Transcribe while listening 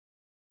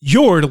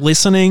You're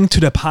listening to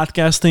the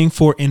Podcasting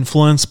for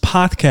Influence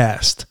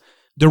podcast.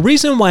 The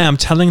reason why I'm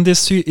telling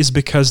this to you is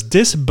because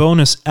this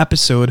bonus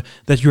episode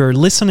that you are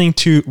listening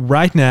to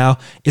right now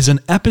is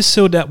an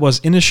episode that was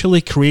initially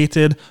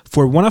created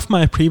for one of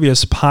my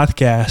previous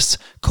podcasts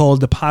called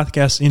the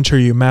Podcast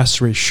Interview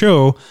Mastery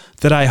Show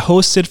that I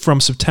hosted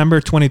from September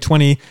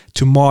 2020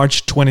 to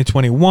March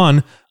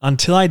 2021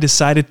 until I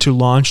decided to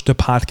launch the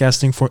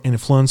Podcasting for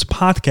Influence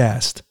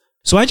podcast.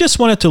 So I just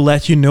wanted to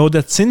let you know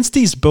that since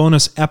these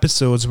bonus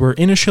episodes were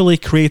initially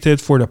created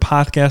for the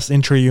Podcast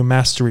Interview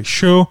Mastery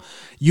Show,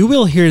 you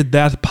will hear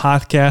that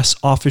podcast's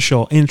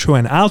official intro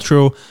and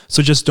outro,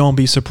 so just don't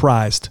be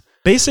surprised.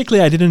 Basically,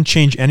 I didn't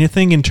change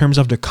anything in terms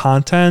of the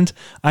content.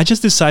 I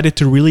just decided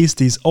to release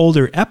these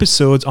older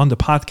episodes on the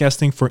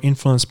Podcasting for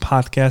Influence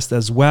podcast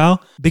as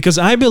well, because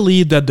I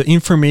believe that the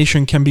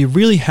information can be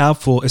really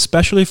helpful,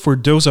 especially for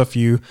those of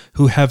you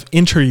who have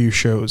interview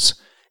shows.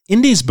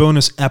 In these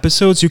bonus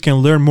episodes, you can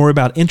learn more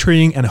about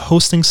interviewing and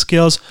hosting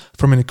skills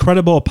from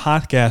incredible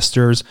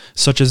podcasters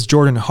such as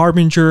Jordan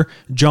Harbinger,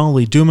 John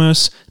Lee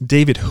Dumas,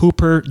 David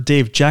Hooper,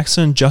 Dave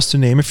Jackson, just to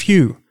name a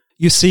few.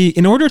 You see,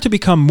 in order to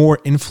become more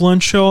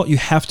influential, you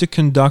have to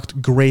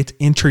conduct great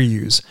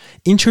interviews.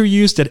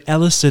 Interviews that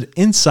elicit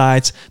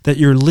insights that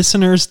your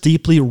listeners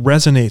deeply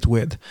resonate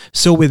with.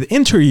 So with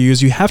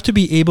interviews, you have to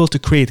be able to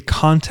create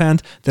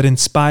content that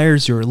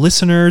inspires your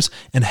listeners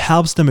and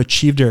helps them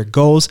achieve their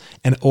goals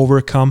and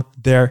overcome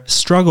their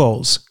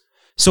struggles.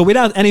 So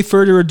without any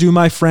further ado,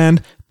 my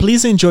friend,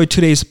 please enjoy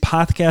today's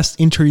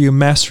Podcast Interview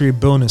Mastery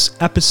bonus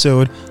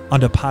episode on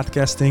the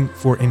Podcasting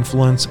for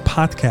Influence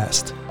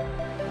podcast.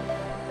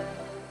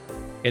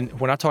 And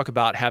when I talk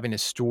about having a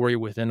story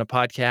within a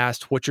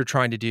podcast, what you're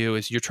trying to do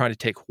is you're trying to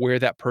take where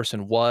that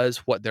person was,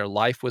 what their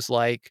life was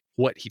like,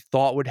 what he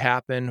thought would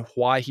happen,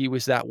 why he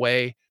was that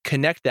way,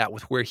 connect that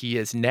with where he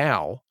is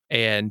now,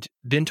 and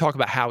then talk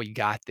about how he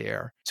got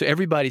there. So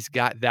everybody's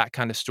got that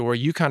kind of story.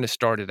 You kind of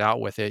started out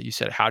with it. You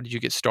said, how did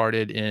you get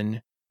started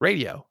in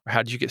radio? Or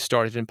how did you get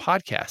started in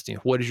podcasting?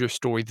 What is your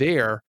story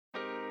there?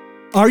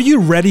 Are you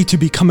ready to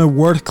become a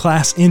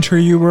world-class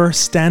interviewer,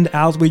 stand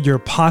out with your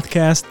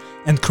podcast,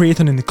 and create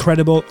an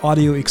incredible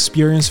audio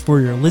experience for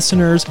your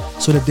listeners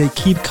so that they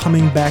keep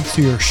coming back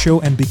to your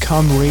show and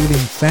become raving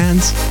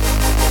fans?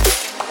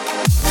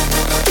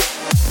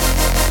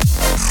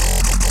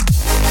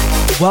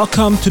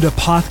 Welcome to the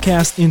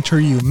Podcast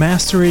Interview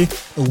Mastery,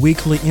 a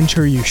weekly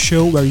interview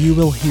show where you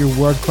will hear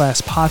world-class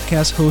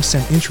podcast hosts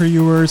and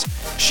interviewers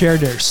share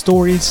their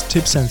stories,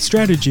 tips, and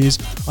strategies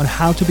on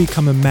how to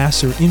become a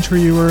master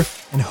interviewer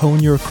and hone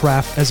your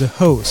craft as a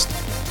host.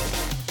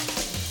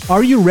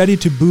 Are you ready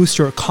to boost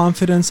your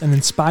confidence and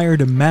inspire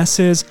the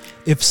masses?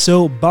 If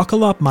so,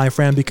 buckle up, my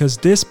friend, because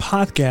this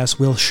podcast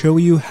will show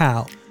you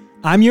how.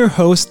 I'm your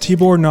host,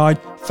 Tibor Nagy,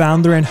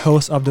 founder and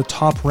host of the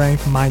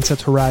top-ranked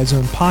Mindset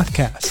Horizon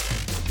podcast.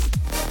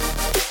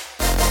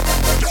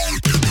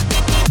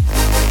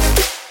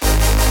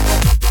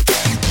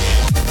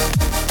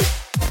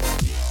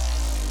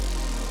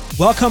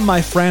 Welcome,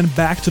 my friend,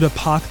 back to the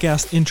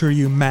Podcast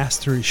Interview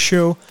Mastery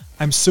Show.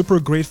 I'm super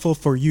grateful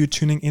for you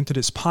tuning into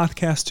this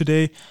podcast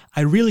today.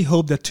 I really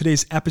hope that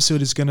today's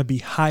episode is going to be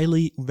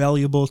highly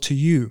valuable to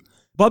you.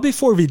 But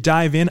before we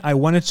dive in, I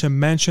wanted to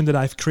mention that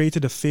I've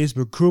created a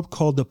Facebook group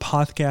called the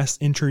Podcast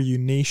Interview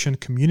Nation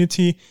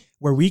Community,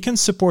 where we can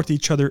support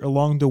each other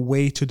along the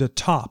way to the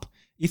top.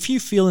 If you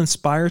feel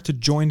inspired to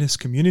join this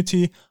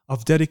community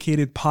of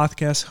dedicated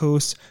podcast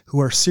hosts who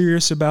are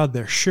serious about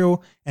their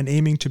show and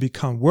aiming to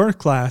become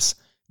world-class,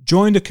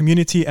 join the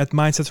community at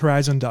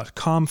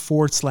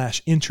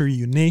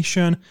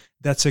mindsethorizon.com/interviewNation.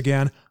 That's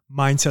again,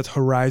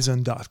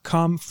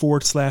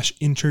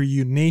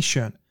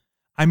 mindsethorizon.com/interviewNation.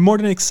 I'm more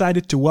than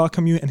excited to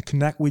welcome you and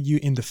connect with you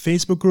in the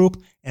Facebook group.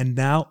 And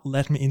now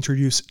let me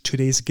introduce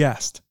today's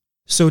guest.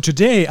 So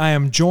today I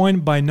am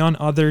joined by none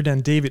other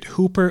than David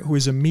Hooper, who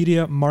is a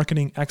media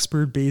marketing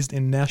expert based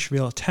in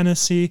Nashville,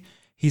 Tennessee.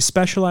 He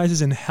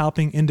specializes in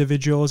helping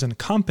individuals and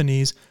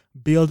companies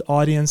build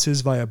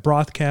audiences via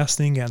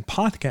broadcasting and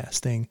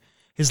podcasting.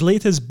 His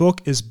latest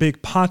book is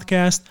Big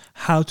Podcast: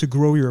 How to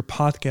Grow Your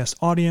Podcast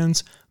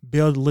Audience,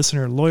 Build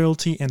Listener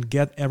Loyalty, and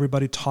Get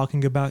Everybody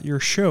Talking About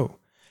Your Show.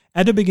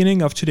 At the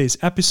beginning of today's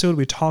episode,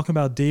 we talk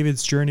about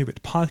David's journey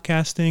with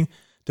podcasting,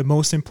 the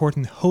most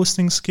important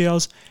hosting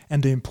skills,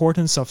 and the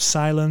importance of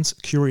silence,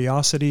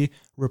 curiosity,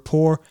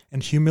 rapport,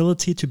 and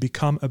humility to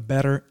become a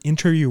better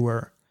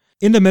interviewer.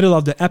 In the middle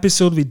of the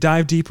episode, we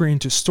dive deeper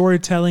into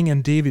storytelling,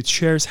 and David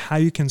shares how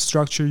you can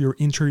structure your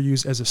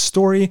interviews as a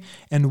story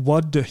and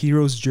what the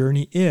hero's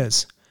journey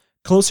is.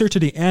 Closer to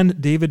the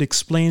end, David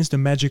explains the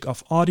magic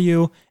of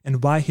audio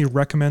and why he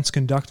recommends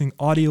conducting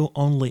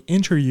audio-only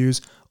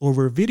interviews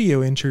over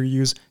video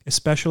interviews,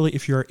 especially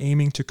if you are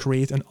aiming to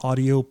create an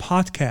audio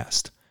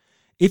podcast.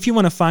 If you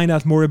want to find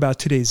out more about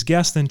today's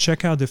guest, then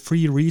check out the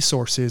free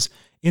resources,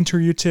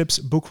 interview tips,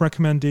 book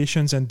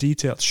recommendations, and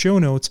detailed show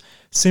notes.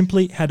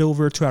 Simply head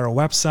over to our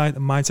website,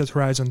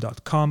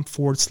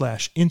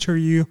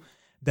 mindsethorizon.com/interview.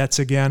 That's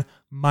again,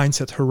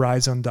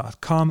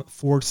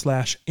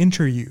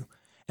 mindsethorizon.com/interview.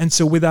 And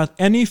so without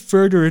any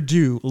further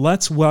ado,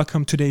 let's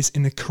welcome today's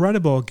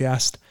incredible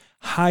guest.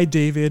 Hi,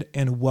 David,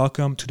 and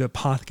welcome to the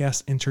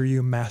Podcast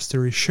Interview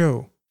Mastery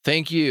Show.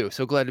 Thank you.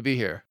 So glad to be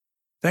here.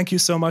 Thank you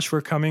so much for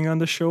coming on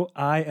the show.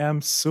 I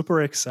am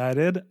super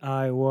excited.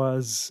 I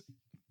was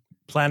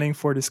planning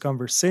for this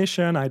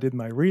conversation. I did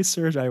my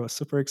research. I was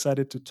super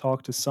excited to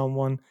talk to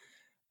someone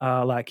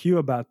like you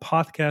about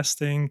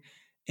podcasting.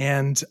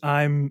 And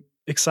I'm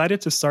excited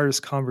to start this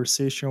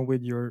conversation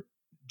with your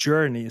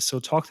journey. So,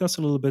 talk to us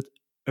a little bit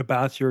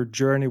about your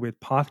journey with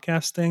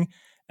podcasting.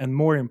 And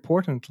more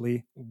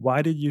importantly,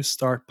 why did you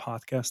start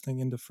podcasting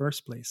in the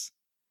first place?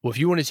 Well, if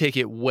you want to take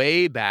it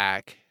way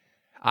back,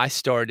 I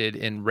started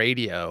in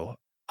radio.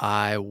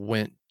 I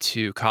went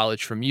to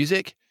college for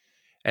music,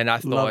 and I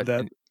Love thought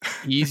that. an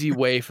easy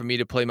way for me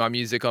to play my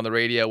music on the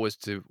radio was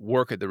to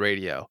work at the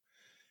radio.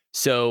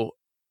 So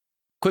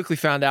quickly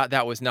found out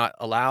that was not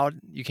allowed.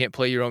 You can't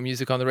play your own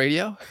music on the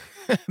radio,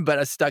 but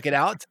I stuck it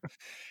out.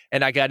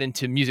 And I got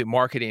into music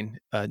marketing,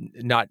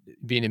 not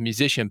being a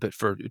musician, but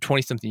for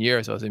 20-something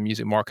years, I was in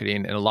music marketing.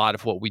 And a lot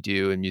of what we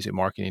do in music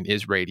marketing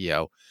is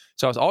radio.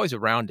 So I was always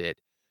around it.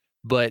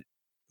 But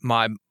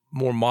my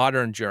more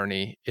modern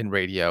journey in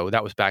radio,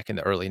 that was back in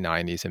the early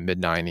 90s and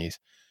mid 90s.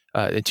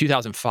 In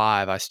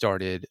 2005, I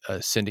started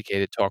a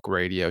syndicated talk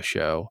radio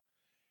show.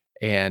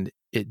 And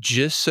it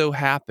just so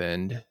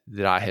happened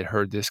that I had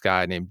heard this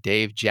guy named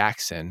Dave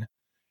Jackson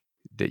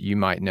that you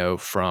might know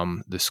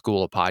from the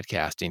School of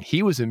Podcasting.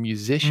 He was a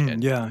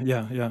musician.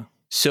 Yeah.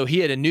 So he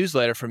had a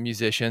newsletter for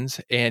musicians,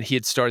 and he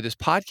had started this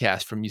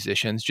podcast for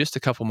musicians just a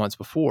couple months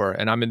before.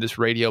 And I'm in this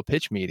radio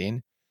pitch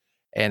meeting,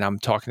 and I'm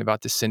talking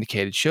about this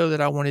syndicated show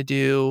that I want to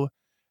do.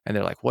 And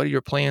they're like, "What are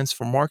your plans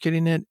for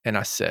marketing it?" And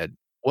I said,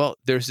 "Well,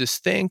 there's this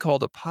thing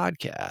called a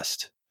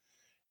podcast,"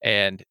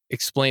 and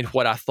explained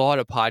what I thought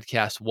a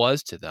podcast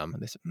was to them.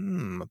 And they said,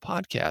 "A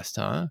podcast,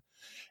 huh?"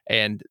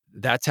 And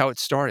that's how it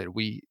started.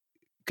 We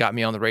got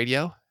me on the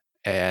radio,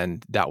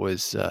 and that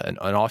was an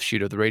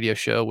offshoot of the radio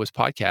show was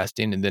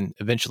podcasting. And then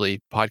eventually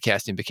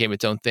podcasting became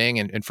its own thing.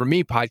 And for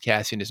me,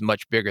 podcasting is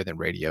much bigger than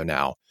radio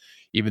now,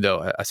 even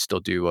though I still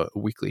do a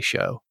weekly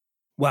show.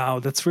 Wow,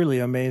 that's really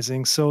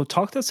amazing. So,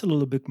 talk to us a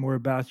little bit more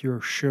about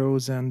your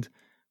shows and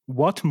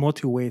what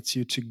motivates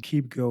you to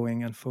keep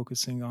going and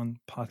focusing on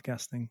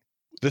podcasting.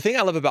 The thing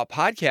I love about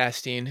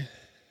podcasting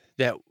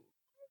that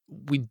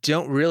we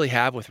don't really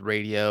have with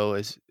radio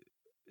is,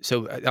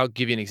 so I'll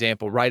give you an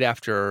example. Right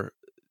after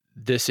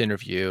this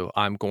interview,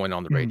 I'm going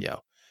on the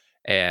radio,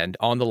 and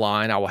on the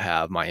line, I will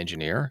have my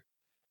engineer,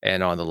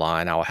 and on the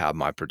line, I will have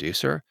my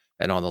producer,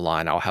 and on the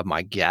line, I'll have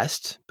my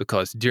guest,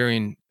 because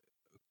during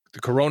the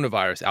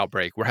coronavirus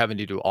outbreak, we're having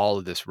to do all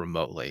of this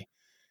remotely.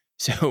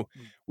 So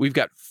we've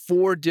got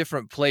 4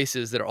 different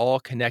places that are all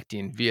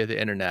connecting via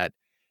the internet.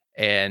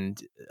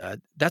 And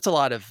that's a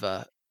lot of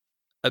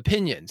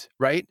opinions,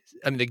 right?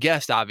 I mean, the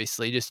guest,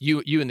 obviously, just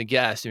you and the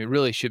guest, I mean, it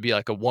really should be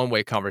like a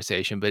one-way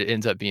conversation, but it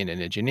ends up being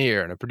an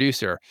engineer and a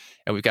producer,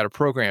 and we've got a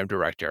program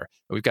director,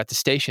 and we've got the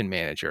station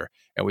manager,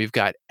 and we've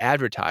got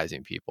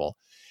advertising people.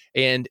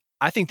 And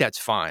I think that's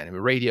fine. I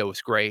mean, radio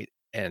is great,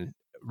 and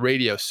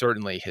radio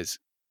certainly has,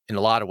 in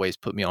a lot of ways,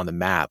 put me on the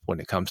map when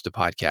it comes to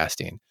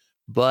podcasting.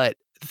 But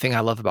the thing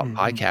I love about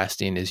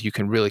podcasting is you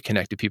can really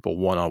connect to people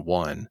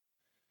one-on-one.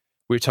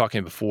 We were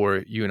talking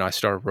before you and I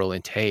started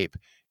rolling tape.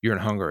 You're in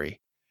Hungary,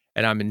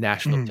 and I'm in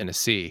Nashville,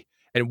 Tennessee.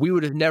 And we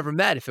would have never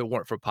met if it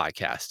weren't for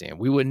podcasting.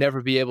 We would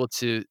never be able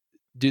to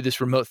do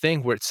this remote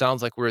thing where it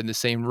sounds like we're in the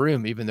same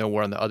room, even though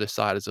we're on the other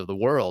sides of the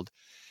world.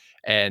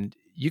 And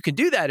you can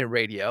do that in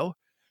radio,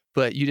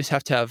 but you just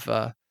have to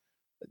have,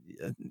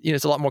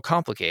 it's a lot more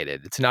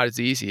complicated. It's not as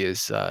easy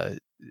as, hey,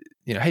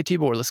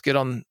 Tibor, let's get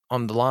on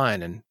the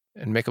line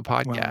and make a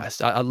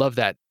podcast. Wow. I love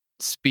that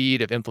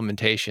speed of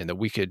implementation, that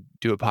we could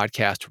do a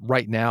podcast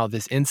right now,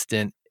 this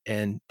instant,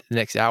 and the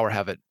next hour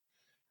have it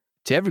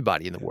to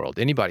everybody in the world.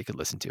 Anybody could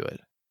listen to it.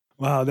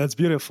 Wow, that's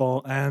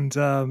beautiful. And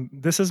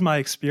this is my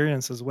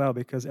experience as well,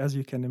 because as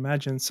you can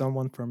imagine,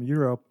 someone from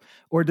Europe,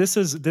 or this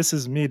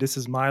is me, this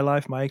is my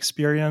life, my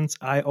experience.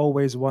 I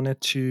always wanted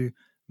to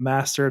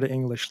master the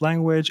English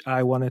language.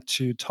 I wanted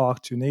to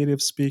talk to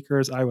native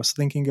speakers. I was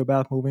thinking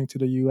about moving to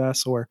the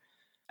US, or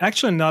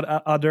actually not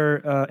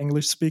other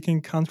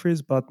English-speaking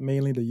countries, but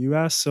mainly the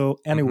US. So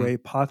anyway,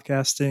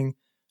 podcasting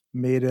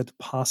made it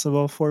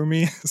possible for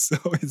me. So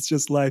it's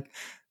just like,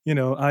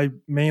 I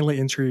mainly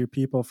interview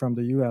people from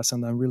the US,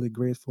 and I'm really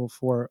grateful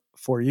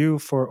for you,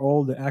 for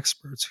all the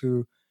experts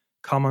who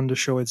come on the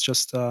show. It's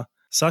just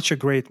such a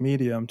great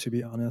medium, to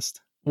be honest.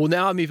 Well,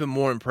 now I'm even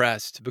more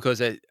impressed,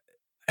 because I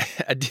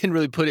didn't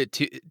really put it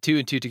two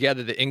and two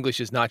together that English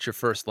is not your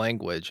first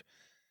language.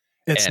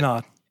 It's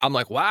not. I'm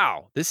like,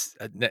 wow, this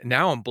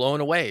now I'm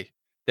blown away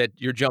that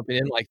you're jumping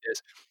in like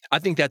this. I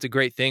think that's a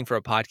great thing for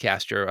a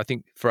podcaster. I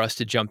think for us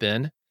to jump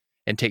in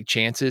and take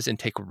chances and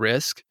take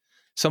risk.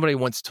 Somebody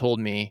once told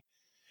me,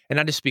 and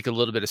I just speak a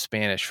little bit of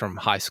Spanish from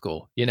high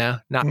school,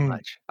 not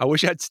much. I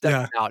wish I'd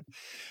stepped out.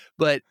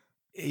 But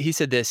he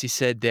said this, he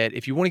said that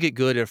if you want to get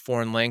good at a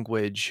foreign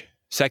language,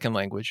 second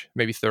language,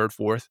 maybe third,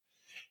 fourth,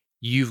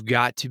 you've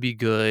got to be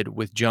good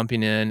with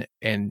jumping in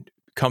and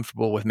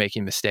comfortable with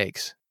making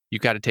mistakes.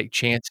 You've got to take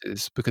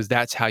chances because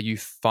that's how you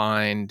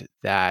find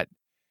that,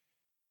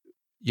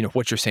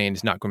 what you're saying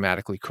is not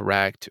grammatically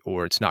correct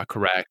or it's not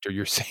correct or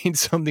you're saying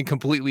something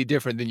completely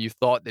different than you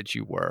thought that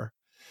you were.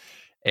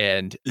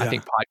 And I Yeah.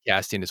 think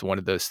podcasting is one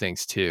of those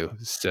things too.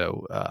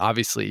 So,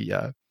 obviously,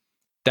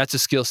 that's a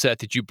skill set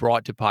that you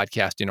brought to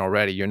podcasting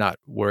already. You're not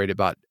worried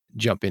about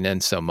jumping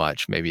in so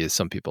much, maybe as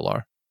some people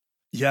are.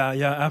 Yeah,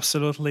 yeah,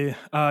 absolutely.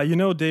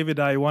 David,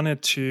 I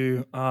wanted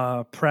to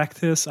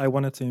practice. I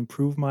wanted to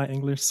improve my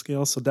English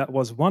skills. So that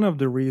was one of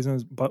the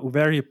reasons, but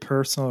very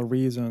personal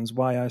reasons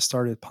why I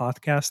started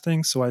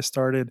podcasting. So I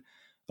started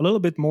a little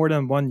bit more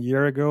than 1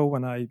 year ago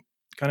when I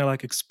kind of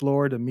like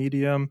explored the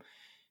medium.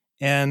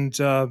 And,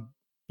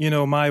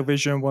 my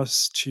vision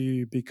was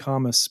to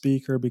become a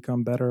speaker,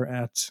 become better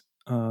at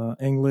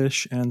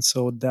English. And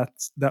so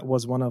that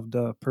was one of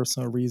the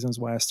personal reasons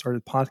why I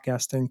started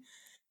podcasting.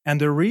 And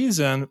the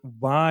reason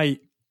why,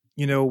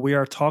 we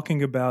are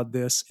talking about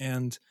this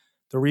and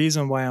the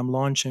reason why I'm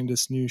launching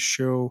this new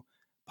show,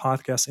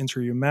 Podcast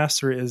Interview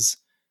Master, is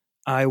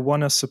I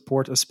want to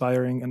support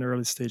aspiring and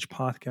early stage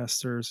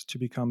podcasters to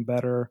become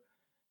better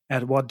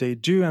at what they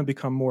do and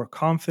become more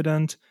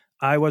confident.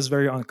 I was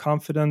very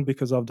unconfident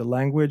because of the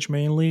language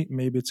mainly.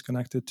 Maybe it's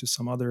connected to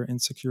some other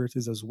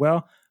insecurities as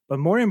well. But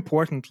more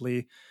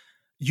importantly,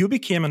 you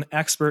became an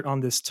expert on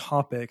this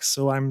topic.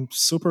 So I'm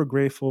super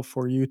grateful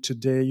for you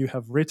today. You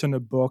have written a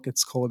book.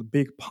 It's called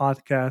Big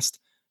Podcast: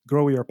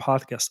 Grow Your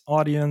Podcast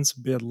Audience,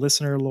 Build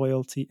Listener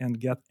Loyalty, and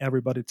Get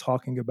Everybody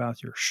Talking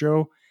About Your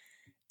Show.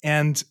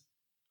 And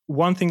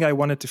one thing I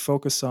wanted to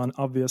focus on,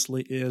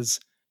 obviously, is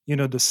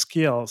the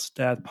skills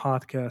that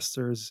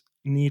podcasters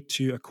need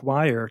to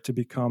acquire to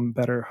become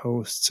better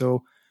hosts.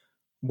 So,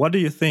 what do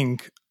you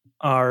think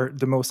are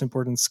the most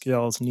important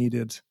skills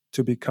needed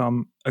to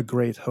become a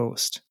great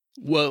host?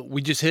 Well,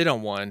 we just hit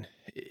on one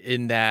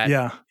in that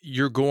Yeah.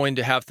 you're going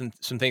to have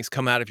some things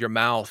come out of your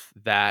mouth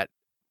that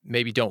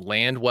maybe don't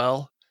land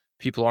well.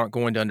 People aren't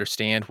going to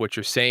understand what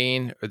you're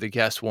saying, or the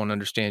guests won't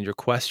understand your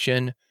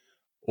question,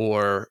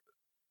 or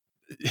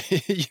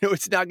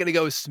it's not going to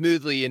go as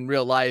smoothly in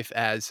real life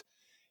as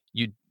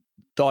you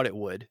thought it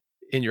would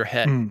in your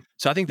head. Mm,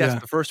 So I think that's yeah.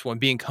 the first one,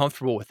 being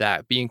comfortable with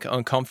that, being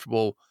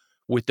uncomfortable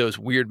with those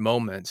weird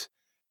moments,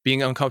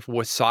 being uncomfortable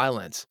with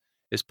silence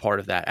is part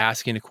of that,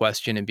 asking a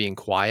question and being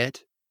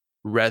quiet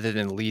rather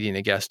than leading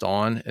a guest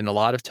on. And a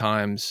lot of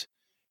times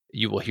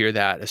you will hear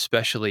that,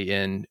 especially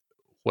in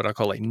what I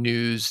call like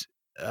news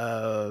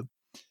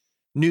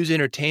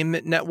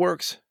entertainment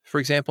networks, for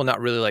example,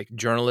 not really like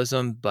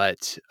journalism,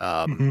 but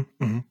Hmm.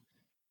 Hmm.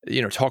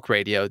 talk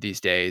radio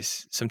these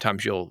days.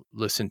 Sometimes you'll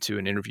listen to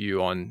an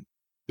interview on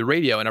the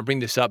radio. And I bring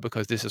this up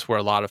because this is where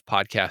a lot of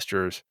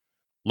podcasters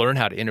learn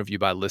how to interview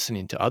by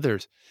listening to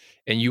others.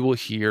 And you will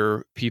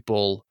hear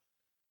people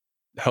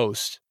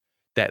host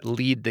that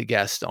lead the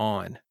guest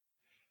on.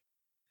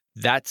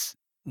 That's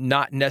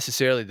not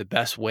necessarily the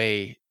best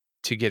way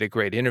to get a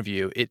great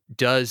interview. It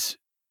does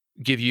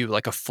give you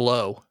like a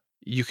flow.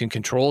 You can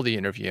control the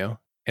interview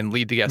and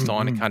lead the guest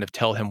on and Hmm. kind of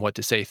tell him what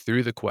to say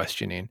through the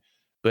questioning.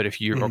 But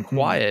if you are Hmm.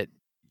 quiet,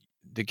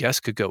 the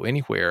guest could go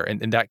anywhere.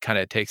 And that kind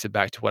of takes it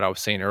back to what I was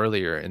saying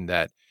earlier, in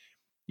that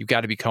you've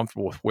got to be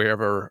comfortable with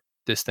wherever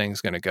this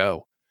thing's going to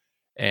go.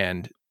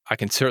 And I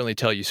can certainly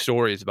tell you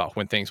stories about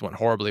when things went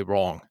horribly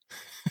wrong.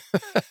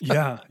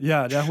 Yeah,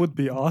 yeah, that would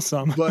be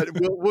awesome. But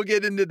we'll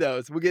get into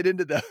those. We'll get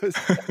into those.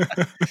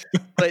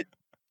 But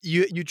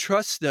you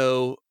trust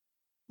though,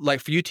 like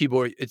for you,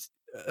 Tibor,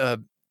 uh,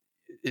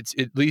 it's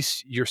at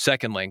least your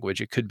second language.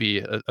 It could be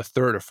a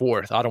third or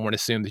fourth. I don't want to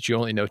assume that you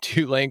only know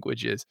two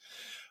languages,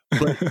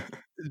 but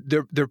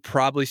there are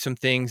probably some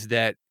things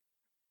that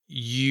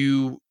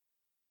you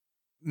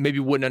maybe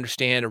wouldn't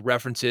understand or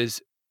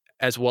references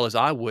as well as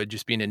I would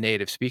just being a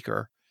native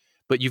speaker.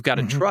 But you've got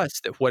to Mhm.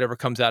 trust that whatever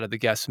comes out of the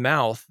guest's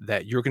mouth,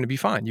 that you're going to be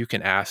fine. You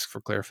can ask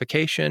for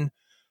clarification,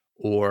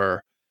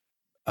 or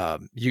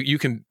you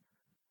can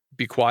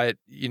be quiet,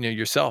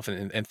 yourself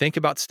and think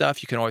about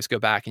stuff. You can always go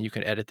back and you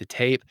can edit the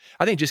tape.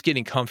 I think just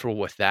getting comfortable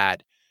with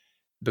that,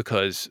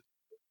 because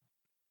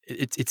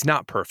it's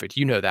not perfect.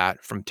 You know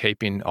that from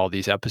taping all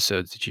these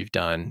episodes that you've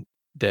done,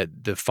 that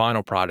the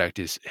final product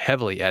is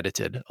heavily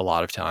edited a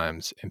lot of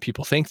times, and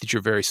people think that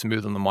you're very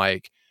smooth on the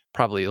mic,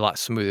 probably a lot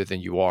smoother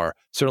than you are.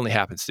 Certainly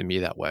happens to me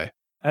that way.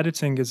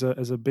 Editing is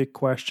a big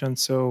question.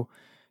 So,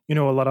 a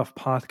lot of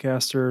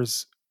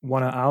podcasters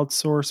want to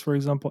outsource, for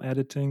example,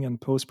 editing and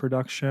post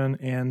production.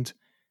 And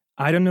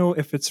I don't know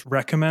if it's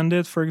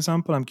recommended. For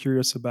example, I'm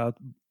curious about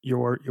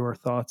your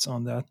thoughts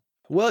on that.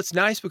 Well, it's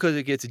nice because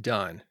it gets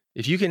done.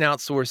 If you can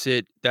outsource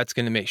it, that's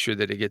going to make sure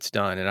that it gets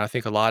done. And I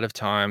think a lot of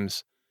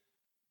times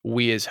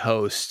we as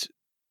hosts,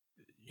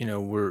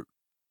 we're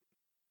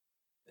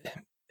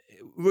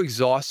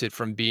exhausted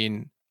from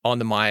being on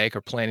the mic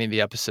or planning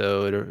the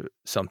episode or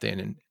something.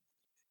 And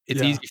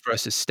it's Yeah. easy for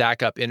us to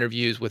stack up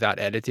interviews without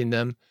editing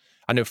them.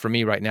 I know for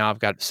me right now, I've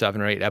got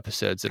 7 or 8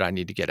 episodes that I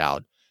need to get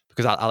out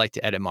because I like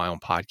to edit my own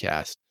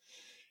podcast.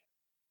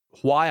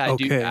 Why I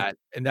do Okay. that,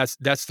 and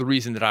that's the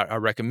reason that I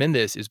recommend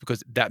this, is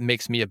because that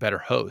makes me a better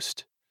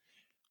host.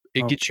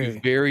 It gets you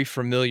Okay. very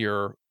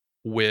familiar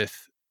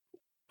with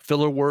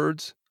filler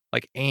words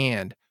like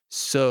 "and,"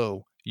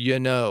 "so,"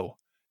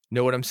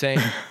 Know what I'm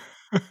saying?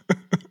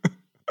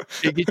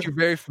 It gets you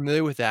very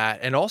familiar with that,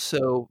 and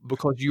also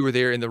because you were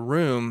there in the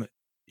room,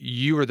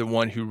 you are the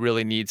one who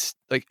really needs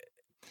like,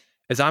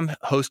 as I'm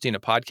hosting a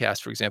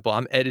podcast, for example,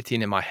 I'm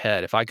editing in my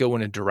head. If I go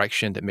in a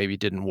direction that maybe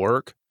didn't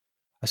work,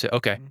 I say,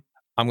 "Okay, Mhm.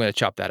 I'm gonna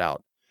chop that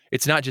out."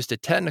 It's not just a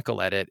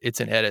technical edit,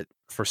 it's an edit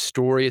for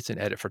story, it's an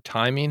edit for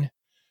timing,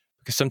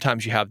 because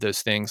sometimes you have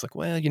those things like,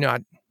 "Well,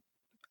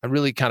 I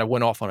really kinda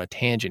went off on a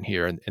tangent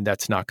here, and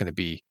that's not gonna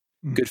be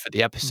Mm, good for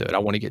the episode. mm. I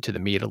wanna get to the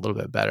meat a little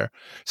bit better."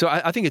 So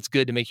I think it's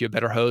good to make you a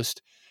better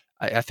host.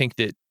 I think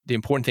that the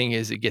important thing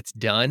is it gets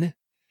done.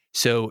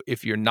 So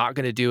if you're not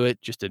gonna do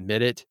it, just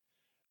admit it.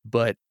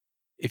 But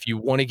if you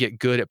wanna get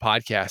good at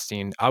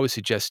podcasting, I would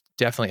suggest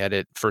definitely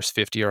edit first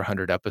 50 or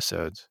 100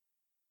 episodes,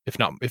 if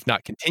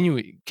not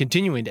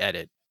continuing to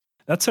edit.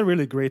 That's a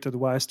really great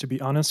advice, to be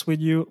honest with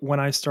you. When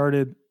I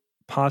started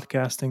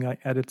podcasting, I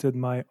edited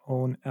my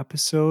own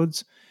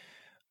episodes,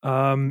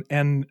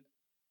 and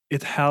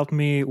it helped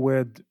me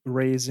with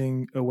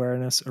raising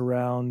awareness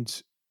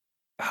around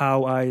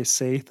how I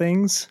say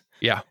things.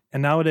 Yeah.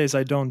 And nowadays,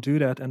 I don't do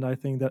that, and I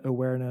think that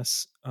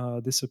awareness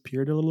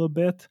disappeared a little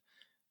bit.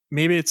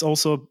 Maybe it's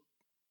also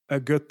a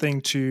good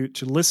thing to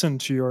listen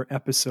to your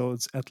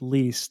episodes at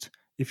least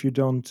if you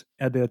don't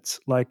edit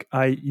like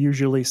I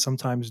usually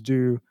sometimes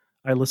do.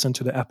 I listen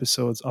to the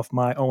episodes of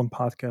my own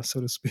podcast,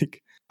 so to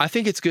speak. I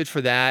think it's good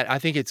for that. I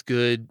think it's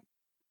good,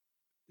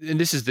 and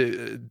this is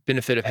the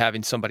benefit of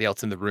having somebody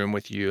else in the room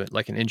with you,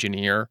 like an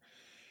engineer.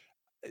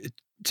 Uh,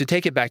 to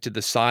take it back to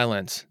the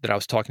silence that I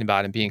was talking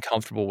about and being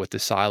comfortable with the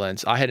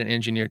silence, I had an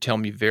engineer tell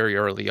me very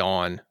early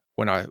on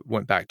when I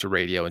went back to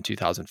radio in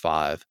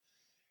 2005,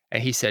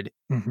 and he said,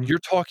 Mhm. "You're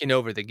talking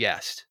over the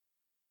guest.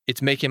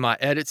 It's making my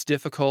edits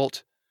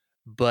difficult,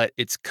 but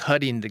it's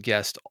cutting the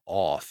guest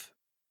off,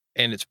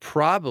 and it's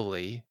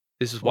probably"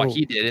 this is why Oh,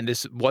 he did, and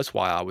this was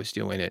why I was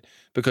doing it,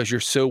 "because you're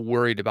so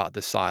worried about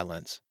the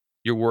silence.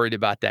 You're worried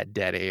about that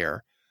dead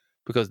air."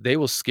 Because they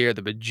will scare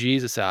the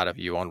bejesus out of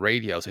you on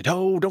radio, say,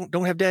 "Oh,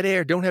 don't have dead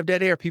air, don't have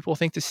dead air." People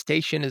think the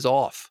station is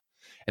off,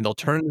 and they'll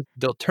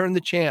turn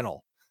the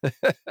channel.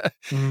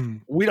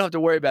 mm, We don't have to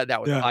worry about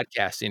that with yeah,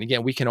 podcasting.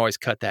 Again, we can always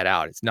cut that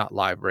out. It's not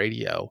live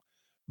radio,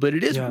 but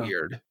it is yeah.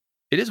 weird.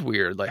 It is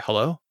weird, like,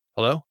 "Hello?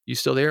 Hello? You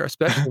still there?"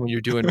 Especially when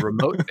you're doing a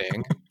remote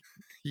thing.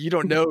 You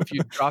don't know if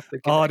you dropped the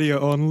Audio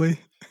connection. only.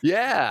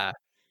 Yeah.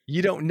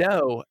 You don't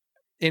know,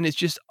 and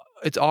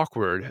it's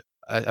awkward.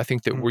 I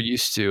think that we're Mm,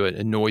 used to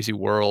a noisy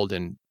world,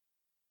 and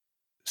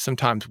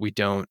sometimes we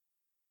don't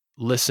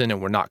listen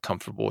and we're not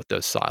comfortable with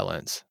that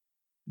silence.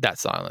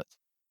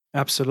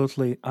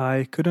 absolutely.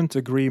 I couldn't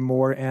agree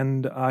more.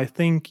 And I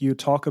think you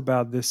talk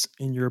about this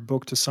in your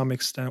book to some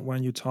extent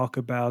when you talk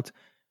about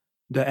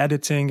the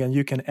editing and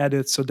you can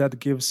edit. So that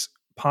gives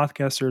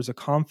podcasters a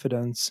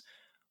confidence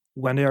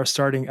when they are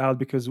starting out,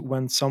 because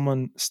when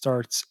someone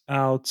starts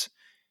out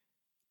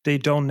they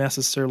don't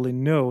necessarily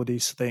know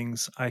these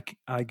things. I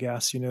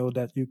guess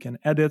that you can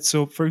edit.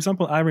 So for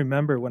example, I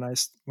remember when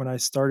I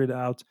started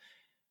out,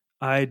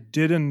 I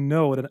didn't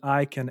know that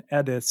I can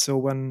edit. So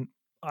when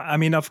I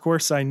mean, of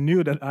course I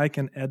knew that I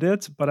can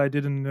edit, but I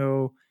didn't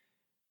know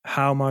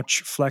how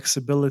much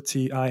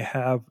flexibility I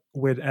have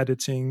with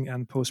editing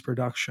and post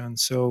production.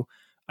 So,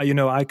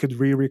 I could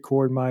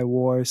re-record my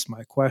voice,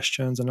 my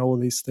questions, and all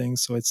these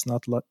things. So it's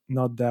not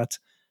that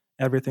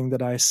everything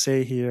that I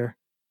say here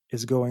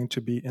is going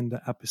to be in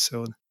the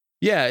episode.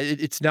 Yeah,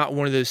 it's not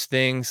one of those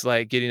things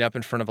like getting up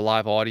in front of a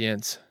live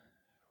audience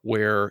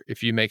where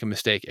if you make a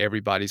mistake,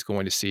 everybody's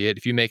going to see it.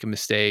 If you make a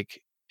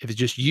mistake, if it's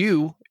just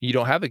you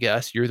don't have a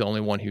guest, you're the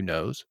only one who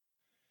knows.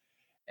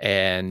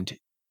 And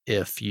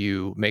if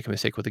you make a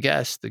mistake with the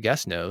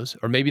guest knows,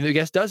 or maybe the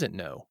guest doesn't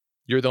know.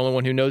 You're the only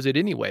one who knows it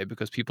anyway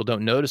because people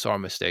don't notice our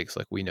mistakes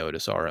like we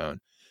notice our own.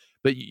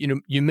 But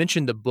you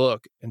mentioned the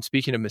book, and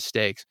speaking of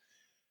mistakes,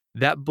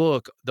 that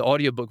book, the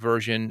audiobook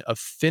version of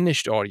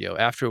finished audio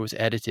after it was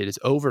edited is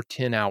over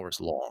 10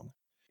 hours long.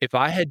 If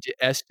I had to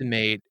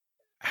estimate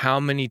how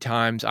many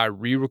times I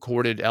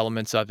re-recorded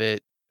elements of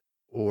it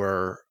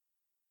or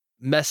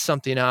messed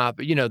something up,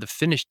 the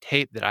finished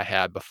tape that I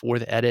had before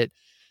the edit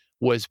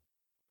was,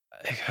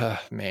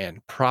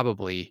 man,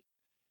 probably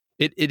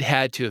it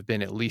had to have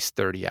been at least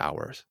 30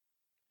 hours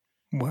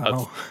of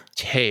Wow.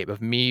 tape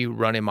of me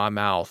running my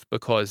mouth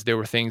because there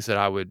were things that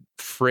I would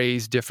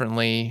phrase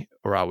differently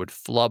or I would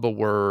flub a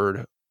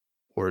word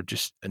or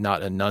just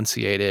not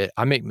enunciate it.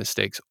 I make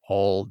mistakes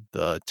all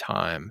the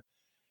time,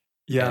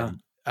 Yeah.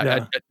 and I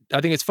I Yeah.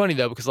 I think it's funny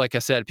though because like I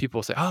said,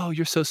 people say, "Oh,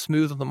 you're so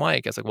smooth on the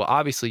mic." I was like, "Well,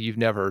 obviously you've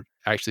never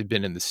actually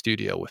been in the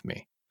studio with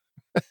me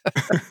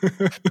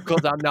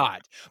because I'm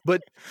not."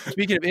 But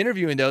speaking of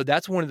interviewing though,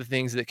 that's one of the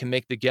things that can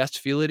make the guest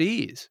feel at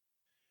ease.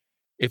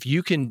 If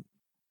you can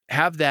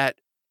have that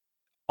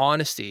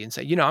honesty and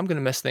say, "I'm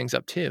gonna mess things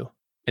up too,"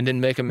 and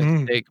then make a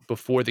Mm, mistake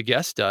before the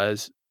guest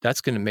does,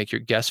 that's going to make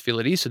your guests feel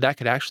at ease. So that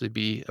could actually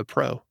be a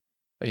pro,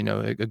 a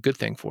good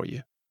thing for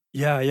you.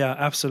 Yeah,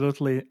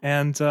 absolutely.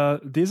 And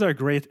these are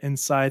great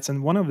insights.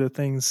 And one of the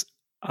things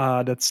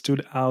that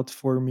stood out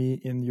for me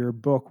in your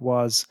book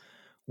was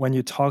when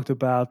you talked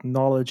about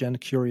knowledge and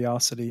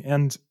curiosity.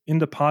 And in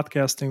the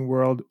podcasting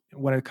world,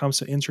 when it comes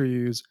to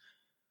interviews,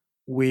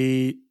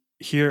 we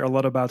hear a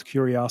lot about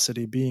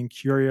curiosity, being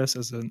curious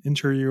as an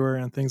interviewer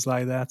and things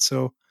like that.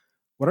 So,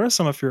 what are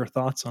some of your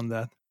thoughts on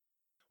that?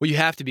 Well, you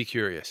have to be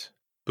curious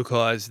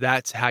because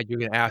that's how you're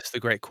going to ask the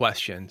great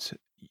questions.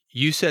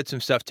 You said some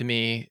stuff to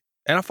me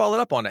and I followed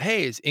up on it.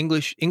 Hey, is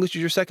English is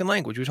your second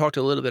language? We talked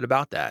a little bit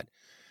about that.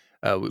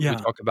 We Yeah.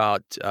 talked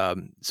about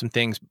some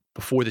things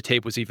before the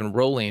tape was even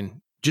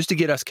rolling. Just to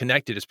get us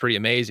connected is pretty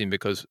amazing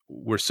because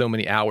we're so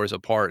many hours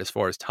apart as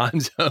far as time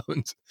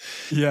zones.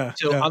 Yeah.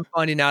 So Yeah. I'm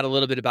finding out a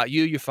little bit about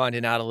you. You're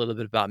finding out a little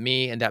bit about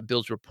me, and that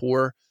builds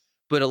rapport.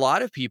 But a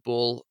lot of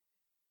people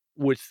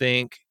would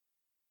think,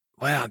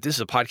 wow, this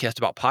is a podcast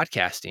about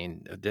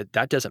podcasting.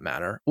 That doesn't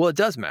matter. Well, it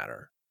does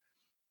matter.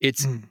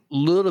 It's Mm.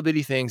 little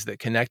bitty things that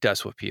connect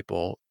us with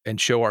people and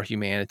show our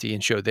humanity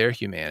and show their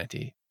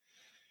humanity.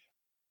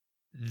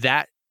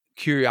 That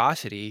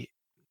curiosity,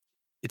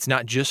 it's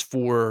not just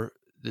for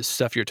the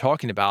stuff you're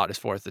talking about as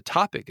far as the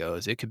topic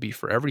goes. It could be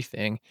for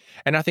everything.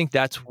 And I think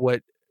that's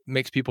what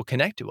makes people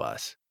connect to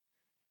us.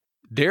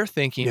 They're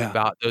thinking Yeah.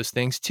 about those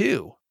things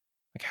too.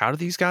 Like, how do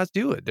these guys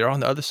do it? They're on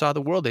the other side of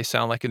the world. They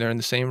sound like they're in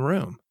the same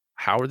room.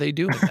 How are they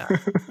doing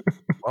that?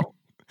 Well,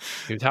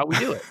 here's how we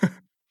do it.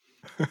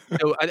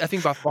 So I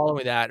think by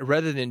following that,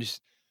 rather than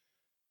just,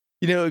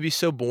 it would be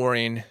so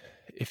boring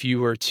if you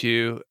were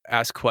to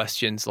ask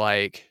questions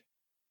like,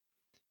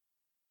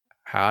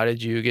 how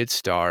did you get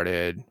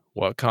started?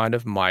 What kind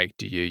of mic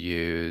do you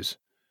use?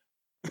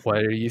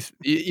 What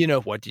are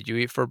what did you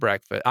eat for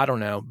breakfast? I don't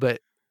know.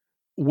 But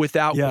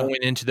without Yeah. going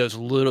into those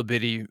little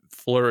bitty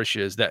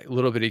flourishes, that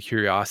little bitty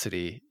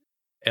curiosity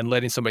and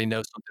letting somebody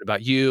know something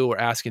about you or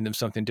asking them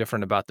something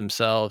different about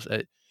themselves.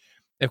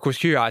 Of course,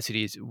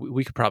 curiosity is,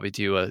 we could probably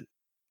do an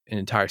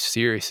entire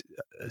series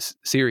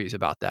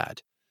about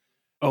that.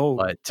 Oh,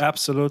 But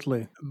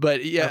absolutely.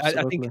 yeah, I think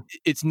Absolutely.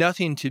 it's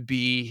nothing to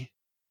be.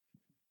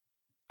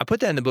 I put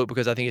that in the book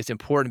because I think it's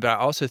important, but I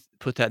also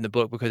put that in the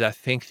book because I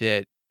think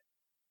that,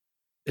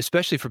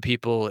 especially for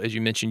people, as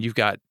you mentioned, you've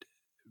got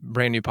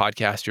brand new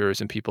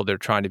podcasters and people that are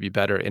trying to be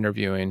better at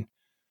interviewing,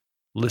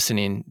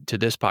 listening to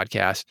this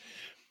podcast.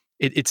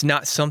 It's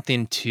not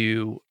something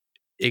to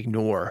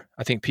ignore.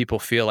 I think people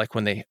feel like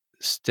when they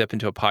step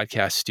into a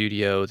podcast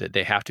studio that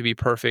they have to be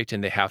perfect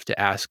and they have to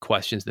ask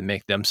questions that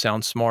make them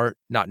sound smart,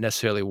 not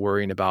necessarily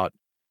worrying about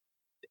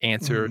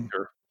answers Mhm.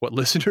 or what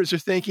listeners are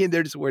thinking.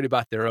 They're just worried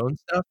about their own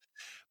stuff.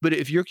 But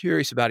if you're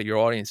curious about it, your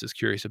audience is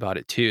curious about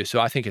it too. So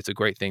I think it's a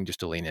great thing just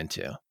to lean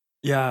into.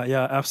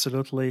 Yeah,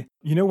 absolutely.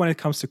 When it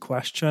comes to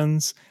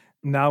questions,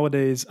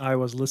 nowadays I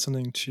was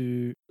listening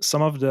to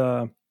some of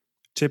the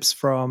tips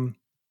from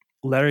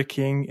Larry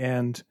King,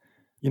 and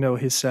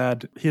he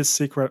said his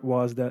secret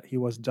was that he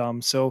was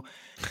dumb. So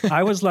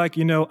I was like,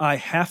 I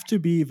have to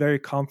be very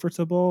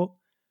comfortable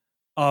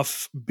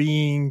of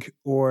being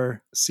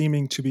or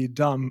seeming to be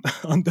dumb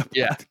on the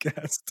Yeah.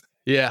 podcast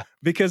Yeah.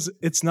 because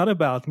it's not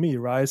about me,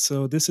 right?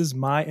 So this is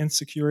my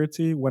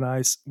insecurity when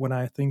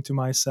I think to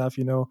myself,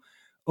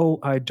 oh,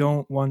 I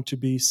don't want to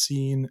be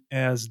seen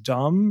as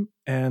dumb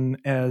and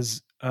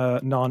as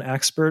a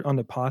non-expert on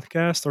the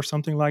podcast or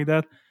something like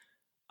that.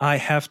 I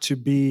have to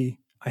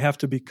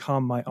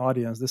become my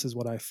audience. This is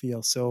what I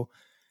feel. So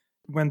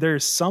when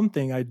there's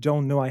something I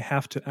don't know, I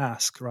have to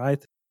ask,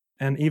 right?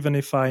 And even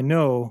if I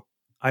know,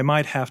 I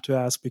might have to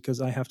ask because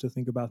I have to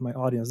think about my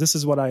audience. This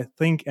is what I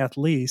think, at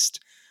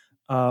least,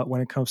 when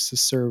it comes to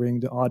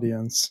serving the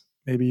audience.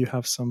 Maybe you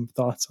have some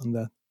thoughts on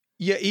that.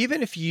 Yeah.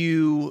 Even if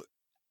you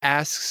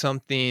ask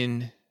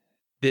something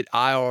that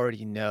I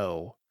already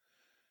know,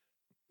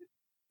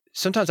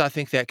 sometimes I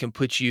think that can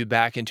put you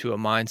back into a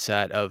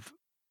mindset of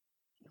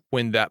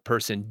when that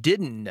person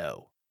didn't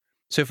know.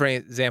 So, for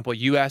example,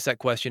 you asked that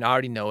question, I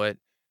already know it,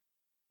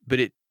 but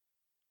it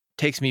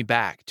takes me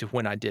back to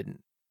when I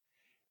didn't.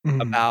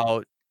 Mhm.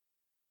 About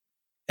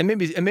and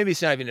maybe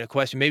it's not even a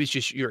question, maybe it's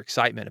just your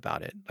excitement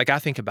about it. Like, I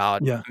think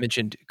about, Yeah, I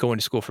mentioned going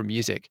to school for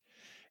music,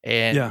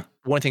 and yeah.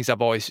 one of the things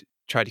I've always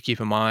tried to keep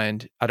in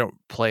mind, I don't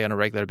play on a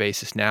regular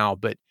basis now,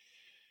 but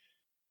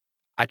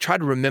I try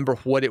to remember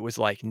what it was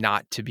like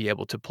not to be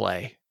able to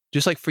play.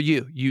 Just like for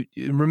you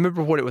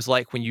remember what it was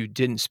like when you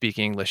didn't speak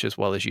English as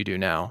well as you do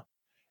now,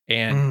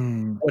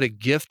 and Mm. what a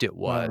gift it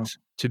Wow. was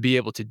to be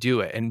able to do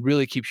it and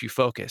really keeps you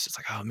focused. It's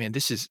like, "Oh, man,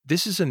 this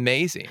is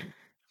amazing."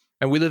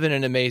 And we live in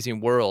an amazing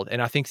world,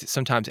 and I think that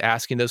sometimes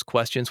asking those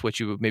questions,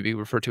 what you would maybe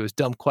refer to as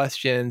dumb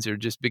questions or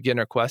just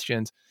beginner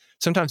questions,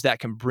 sometimes that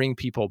can bring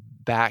people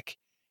back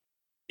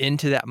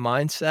into that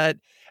mindset,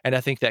 and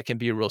I think that can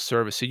be a real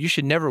service. So you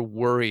should never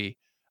worry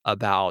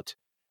about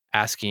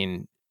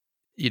asking,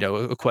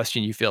 a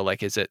question you feel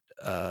like is at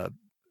a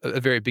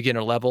very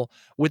beginner level.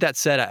 With that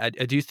said, I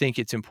do think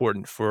it's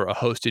important for a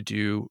host to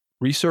do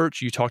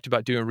research. You talked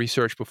about doing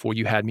research before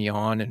you had me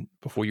on and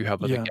before you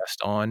have other Yeah.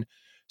 guests on.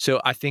 So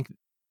I think,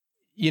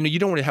 you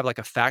don't want to have like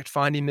a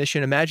fact-finding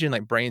mission. Imagine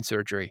like brain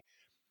surgery.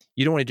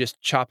 You don't want to just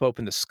chop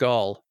open the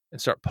skull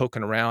and start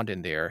poking around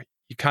in there.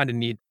 You kind of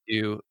need to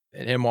do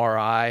an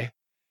MRI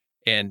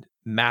and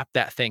map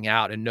that thing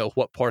out and know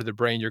what part of the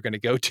brain you're going to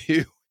go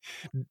to.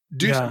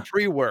 Do some Yeah.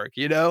 pre-work,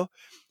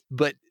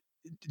 but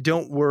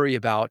don't worry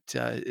about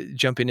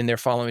jumping in there,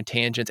 following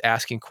tangents,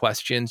 asking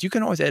questions. You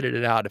can always edit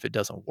it out if it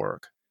doesn't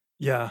work.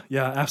 Yeah,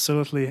 yeah,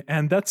 absolutely.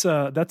 And that's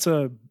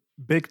a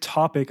big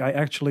topic I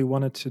actually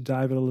wanted to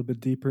dive a little bit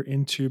deeper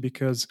into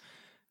because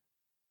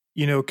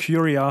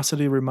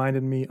curiosity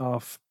reminded me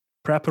of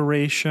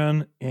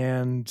preparation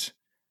and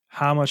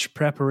how much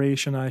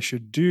preparation I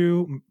should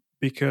do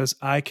because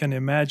I can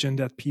imagine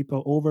that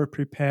people over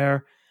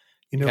prepare,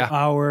 Yeah.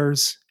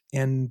 hours,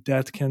 and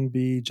that can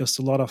be just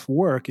a lot of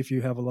work if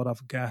you have a lot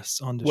of guests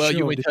on the Well, you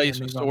show, want me to tell you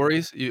some depending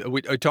on. stories?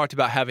 We talked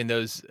about having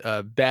those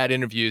bad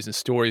interviews and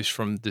stories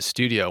from the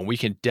studio, and we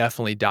can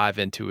definitely dive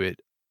into it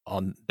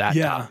on that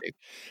Yeah. topic.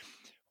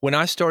 When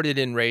I started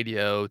in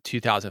radio,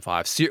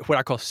 2005, what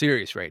I call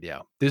serious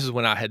radio, this is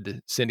when I had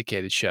the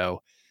syndicated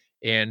show.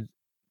 And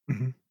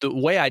Mhm. the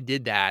way I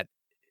did that,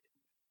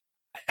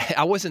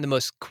 I wasn't the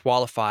most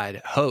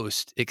qualified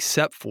host,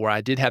 except for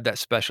I did have that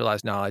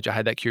specialized knowledge. I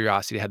had that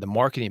curiosity, I had the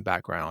marketing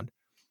background,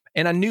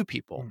 and I knew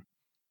people.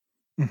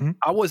 Mm. Mhm.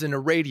 I wasn't a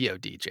radio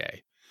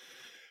DJ.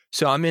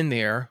 So I'm in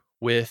there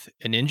with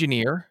an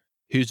engineer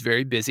who's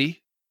very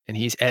busy and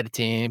he's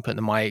editing, putting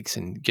the mics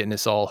and getting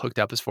us all hooked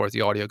up as far as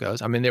the audio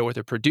goes. I'm in there with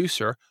a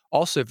producer,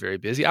 also very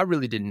busy. I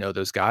really didn't know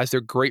those guys.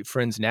 They're great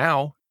friends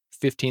now,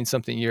 15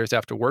 something years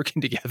after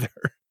working together.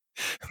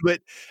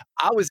 But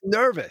I was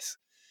nervous.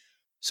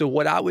 So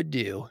what I would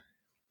do,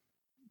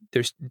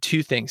 there's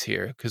two things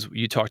here because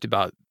you talked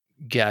about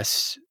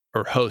guests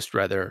or host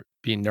rather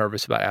being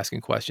nervous about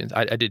asking questions.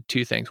 I did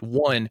two things.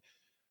 One,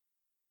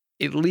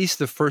 at least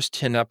the first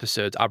 10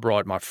 episodes, I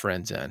brought my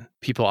friends in,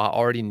 people I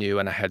already knew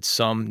and I had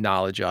some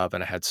knowledge of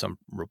and I had some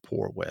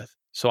rapport with.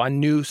 So I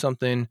knew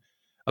something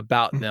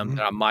about them Mhm.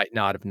 that I might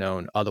not have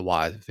known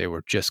otherwise if they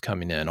were just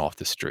coming in off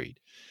the street.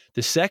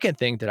 The second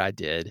thing that I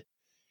did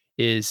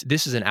is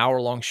this is an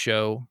hour-long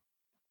show.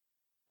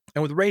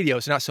 And with radio,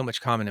 it's not so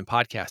much common in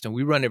podcasting.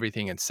 We run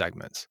everything in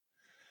segments.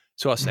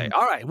 So I'll say, Mhm.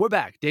 all right, we're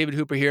back. David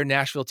Hooper here,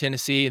 Nashville,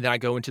 Tennessee. And then I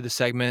go into the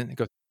segment and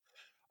go,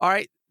 all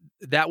right,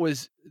 that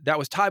was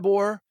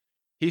Tibor.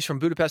 He's from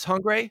Budapest,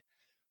 Hungary.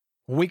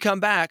 When we come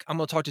back, I'm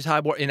going to talk to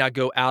Tibor, and I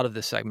go out of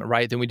the segment,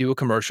 right? Then we do a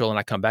commercial, and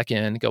I come back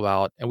in, go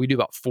out, and we do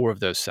about 4 of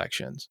those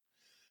sections.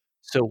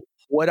 So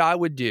what I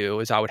would do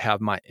is I would have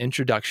my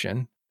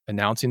introduction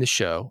announcing the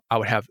show. I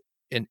would have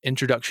an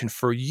introduction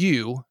for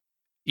you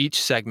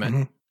each segment.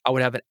 Mhm. I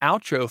would have an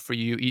outro for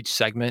you each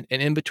segment,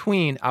 and in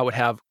between, I would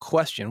have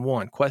question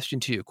 1,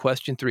 question 2,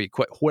 question 3,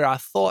 where I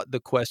thought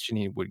the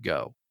questioning would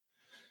go.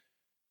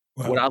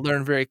 What Wow. I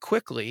learned very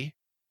quickly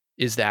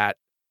is that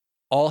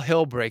all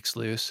hell breaks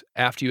loose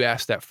after you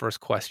ask that first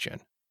question.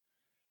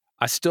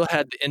 I still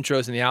had the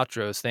intros and the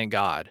outros, thank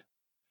God,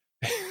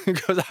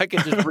 because I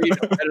could just read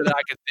them better than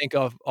I could think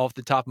of off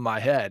the top of my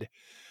head.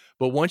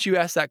 But once you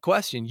ask that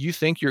question, you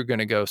think you're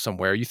gonna go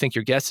somewhere, you think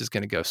your guest is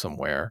gonna go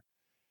somewhere,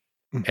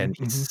 and Mhm.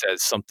 he Mhm.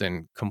 says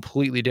something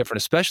completely different,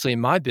 especially in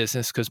my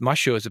business, because my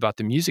show is about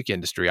the music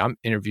industry. I'm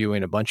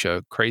interviewing a bunch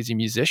of crazy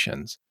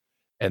musicians,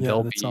 and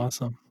Yeah, that's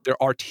awesome.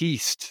 they're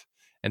artistes,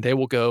 and they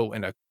will go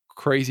in a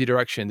crazy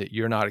direction that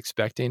you're not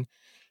expecting,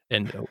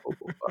 and,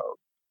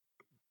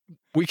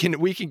 we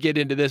can get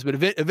into this, but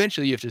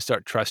eventually you have to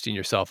start trusting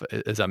yourself,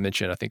 as I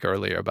mentioned, I think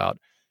earlier about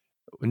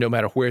no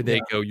matter where Yeah.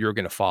 they go, you're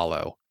gonna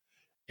follow,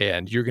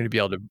 and you're gonna be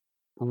able to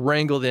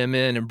wrangle them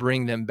in and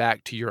bring them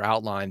back to your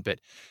outline, but,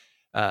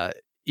 uh,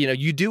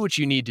 you do what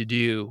you need to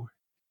do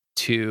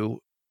to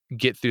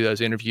get through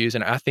those interviews,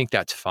 and I think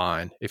that's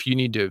fine. If you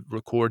need to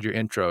record your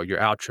intro, your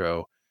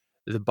outro,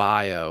 the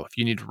bio, if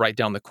you need to write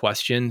down the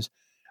questions,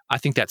 I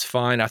think that's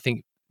fine. I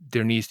think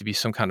there needs to be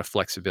some kind of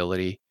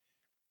flexibility.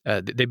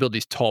 They build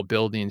these tall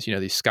buildings,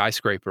 these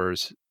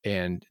skyscrapers,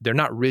 and they're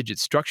not rigid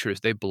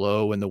structures. They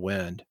blow in the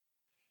wind,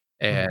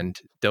 Mm.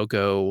 and they'll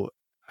go.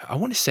 I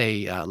want to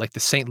say like the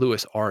St.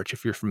 Louis Arch,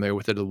 if you're familiar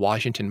with it, the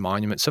Washington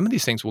Monument. Some of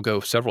these things will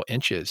go several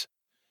inches.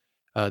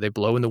 They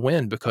blow in the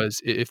wind because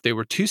if they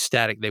were too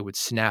static, they would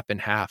snap in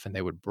half and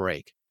they would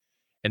break.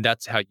 And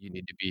that's how you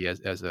need to be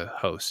as a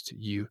host.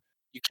 You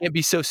can't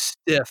be so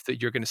stiff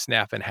that you're gonna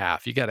snap in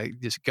half. You gotta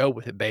just go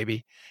with it,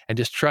 baby, and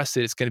just trust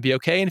that it's gonna be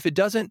okay, and if it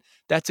doesn't,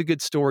 that's a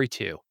good story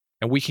too,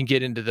 and we can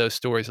get into those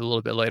stories a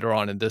little bit later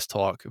on in this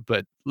talk,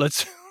 but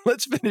let's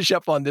let's finish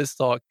up on this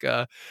talk,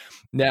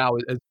 now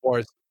as far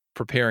as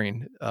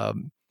preparing.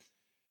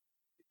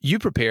 You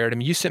prepared, I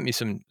mean, you sent me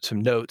some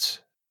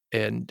notes,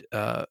 and,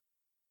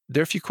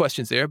 there are a few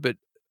questions there, but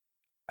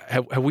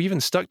have we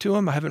even stuck to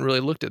them? I haven't really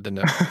looked at the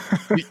notes.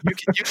 You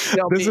can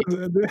tell This me.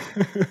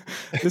 is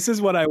this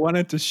is what I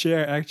wanted to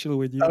share actually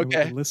with you and with the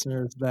Okay.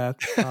 listeners that,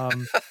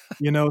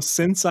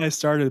 since I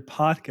started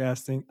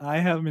podcasting, I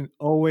have been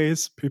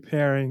always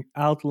preparing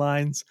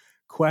outlines,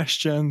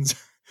 questions,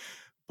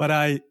 but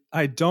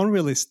I don't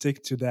really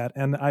stick to that,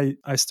 and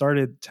I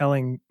started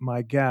telling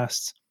my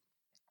guests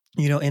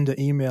in the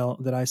email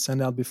that I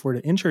send out before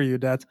the interview,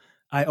 that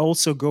I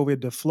also go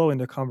with the flow in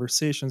the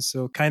conversation.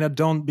 So kind of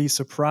don't be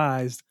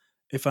surprised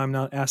if I'm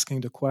not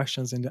asking the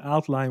questions in the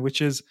outline,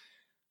 which is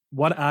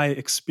what I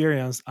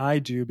experienced I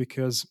do,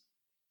 because,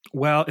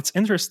 well, it's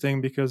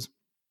interesting because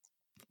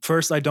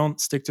first I don't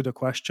stick to the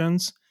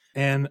questions.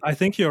 And I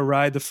think you're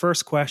right. The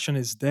first question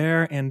is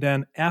there. And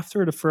then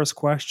after the first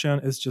question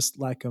is just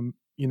like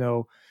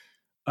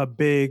a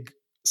big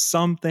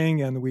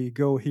something, and we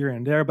go here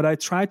and there, but I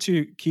try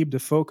to keep the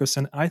focus.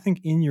 And I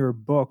think in your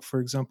book, for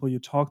example, you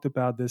talked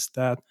about this,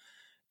 that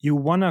you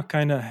want to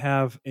kind of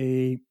have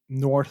a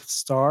north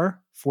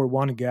star for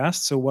one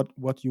guest, so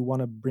what you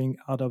want to bring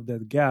out of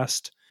that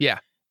guest, Yeah.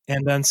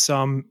 and then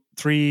some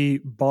 3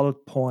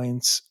 bullet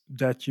points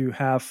that you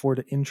have for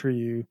the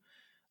interview,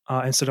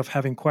 instead of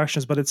having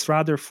questions, but it's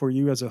rather for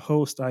you as a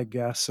host, I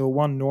guess. So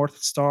one North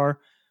Star,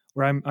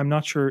 where I'm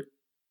not sure,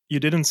 you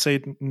didn't say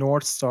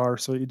North Star,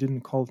 so you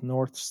didn't call it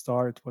North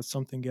Star. It was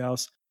something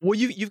else. Well,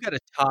 you've got a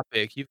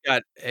topic, you've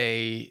got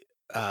a,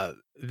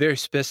 very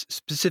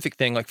specific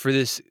thing, like for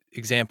this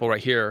example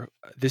right here,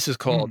 this is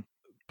called Mm,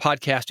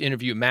 podcast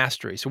interview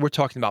mastery. So we're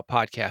talking about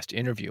podcast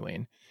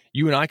interviewing.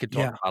 You and I could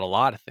talk yeah, about a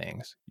lot of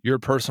things. You're a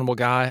personable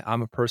guy,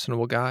 I'm a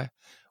personable guy.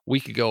 We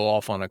could go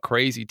off on a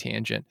crazy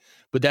tangent,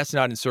 but that's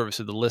not in service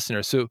of the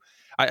listener. So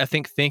I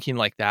think thinking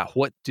like that,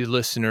 what do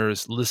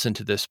listeners listen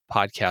to this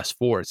podcast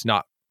for? It's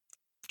not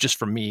just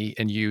for me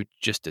and you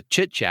just to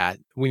chit chat.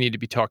 We need to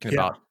be talking yeah.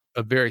 about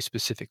a very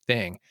specific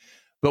thing.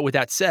 But with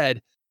that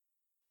said,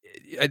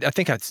 I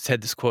think I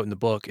said this quote in the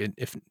book, and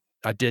if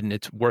I didn't,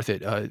 it's worth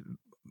it.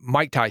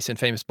 Mike Tyson,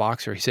 famous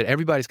boxer, he said,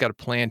 "Everybody's got a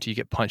plan till you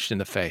get punched in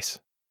the face."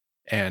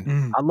 And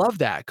Mm, I love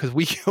that because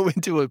we go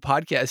into a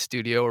podcast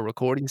studio or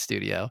recording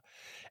studio,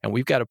 and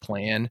we've got a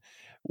plan.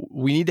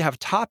 We need to have a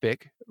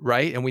topic,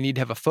 right? And we need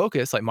to have a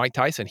focus. Like Mike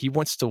Tyson, he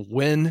wants to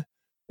win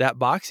that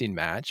boxing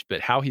match,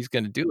 but how he's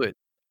going to do it,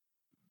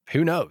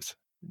 who knows?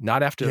 yeah.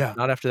 Not after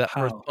that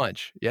first How?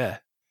 punch. Yeah.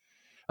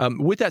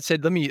 With that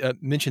said, let me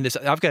mention this.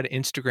 I've got an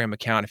Instagram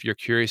account if you're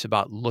curious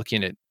about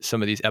looking at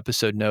some of these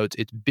episode notes.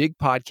 It's Big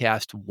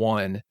Podcast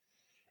One,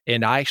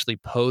 and I actually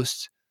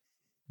post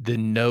the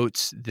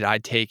notes that I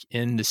take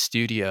in the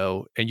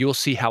studio, and you'll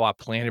see how I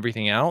plan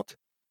everything out.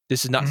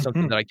 This is not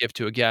something Hmm. that I give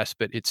to a guest,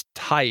 but it's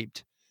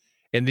typed,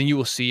 and then you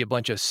will see a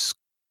bunch of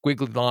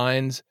squiggly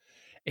lines,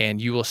 and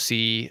you will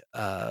see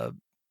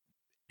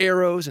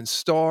arrows and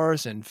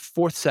stars and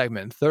fourth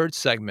segment and third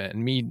segment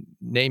and me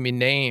naming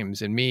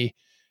names and me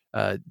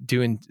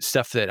doing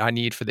stuff that I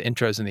need for the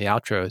intros and the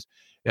outros.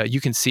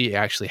 You can see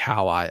actually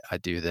how I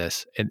do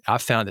this. And I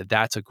found that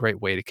that's a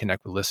great way to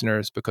connect with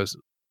listeners because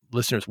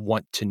listeners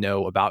want to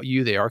know about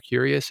you. They are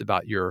curious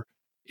about your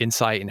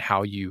insight and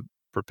how you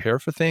prepare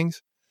for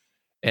things.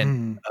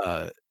 And Mm.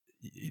 uh,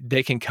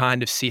 they can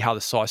kind of see how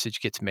the sausage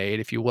gets made,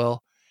 if you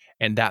will.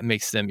 And that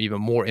makes them even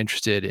more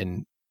interested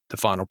in the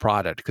final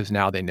product because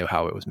now they know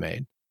how it was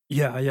made.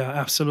 Yeah, yeah,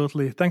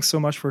 absolutely. Thanks so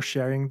much for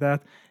sharing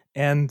that.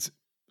 And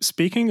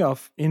speaking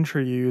of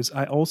interviews,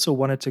 I also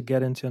wanted to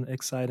get into an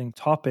exciting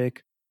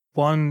topic.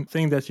 One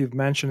thing that you've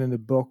mentioned in the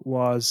book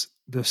was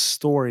the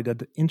story, that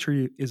the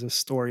interview is a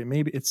story.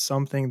 Maybe it's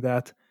something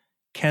that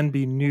can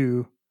be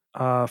new,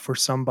 for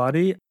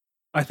somebody.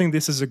 I think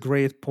this is a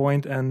great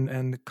point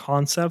and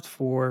concept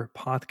for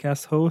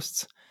podcast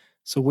hosts.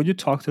 So, would you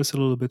talk to us a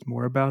little bit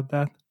more about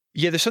that?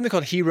 Yeah, there's something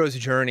called Hero's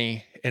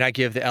Journey, and I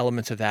give the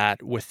elements of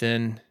that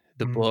within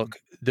the Mm, book.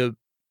 The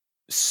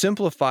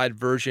simplified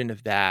version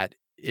of that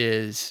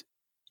is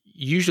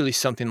usually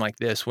something like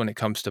this when it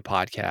comes to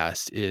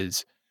podcasts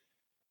is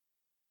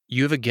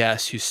you have a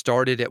guest who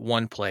started at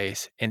one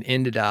place and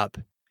ended up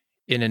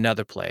in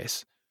another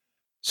place.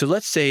 So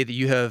let's say that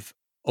you have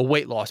a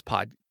weight loss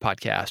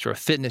podcast or a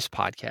fitness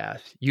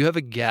podcast. You have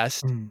a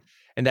guest, mm,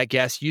 and that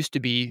guest used to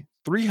be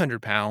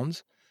 300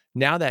 pounds.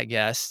 Now that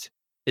guest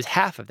is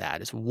half of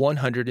that, is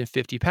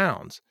 150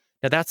 pounds.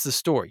 Now that's the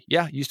story.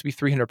 Yeah, it used to be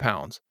 300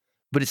 pounds,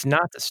 but it's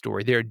not the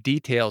story. There are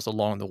details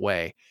along the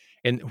way.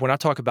 And when I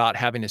talk about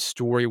having a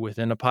story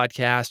within a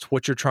podcast,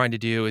 what you're trying to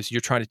do is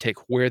you're trying to take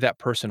where that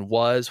person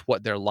was,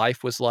 what their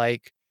life was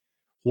like,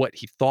 what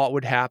he thought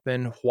would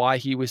happen, why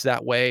he was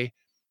that way,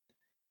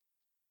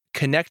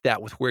 connect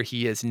that with where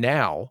he is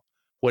now,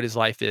 what his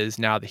life is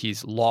now that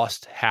he's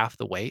lost half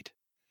the weight,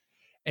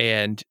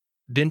 and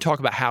then talk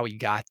about how he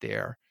got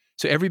there.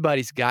 So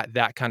everybody's got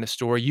that kind of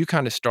story. You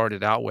kind of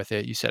started out with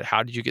it. You said,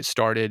 how did you get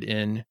started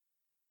in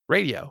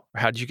radio? Or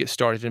how did you get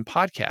started in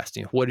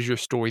podcasting? What is your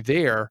story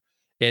there?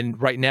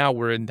 And right now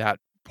we're in that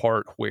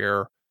part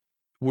where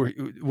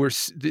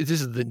this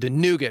is the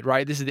nougat,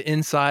 right? This is the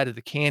inside of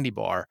the candy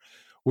bar.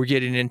 We're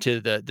getting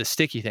into the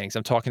sticky things.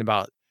 I'm talking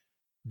about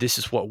this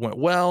is what went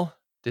well.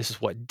 This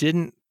is what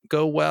didn't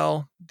go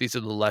well. These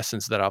are the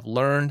lessons that I've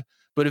learned.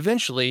 But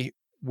eventually,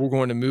 we're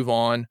going to move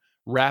on,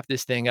 wrap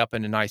this thing up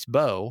in a nice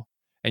bow.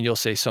 And you'll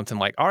say something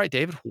like, all right,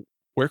 David,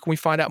 where can we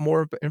find out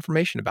more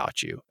information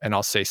about you? And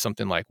I'll say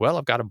something like, well,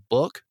 I've got a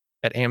book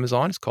at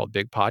Amazon. It's called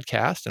Big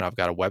Podcast. And I've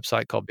got a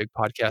website called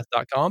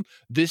bigpodcast.com.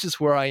 This is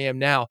where I am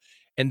now.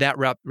 And that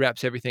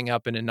wraps everything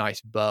up in a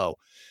nice bow.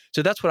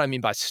 So that's what I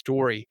mean by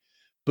story.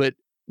 But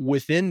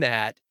within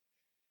that,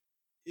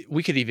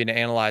 we could even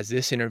analyze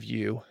this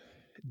interview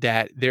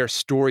that there are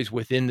stories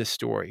within the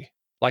story.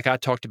 Like I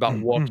talked about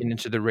Mhm. walking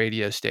into the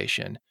radio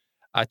station.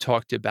 I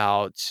talked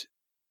about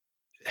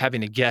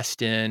having a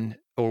guest in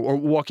or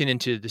walking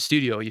into the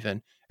studio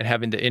even and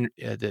having the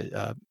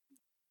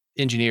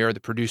engineer or the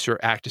producer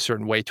act a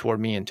certain way toward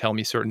me and tell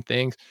me certain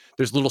things.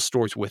 There's little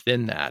stories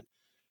within that.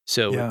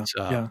 So Yeah,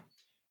 yeah.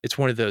 it's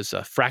one of those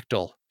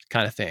fractal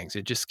kind of things.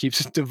 It just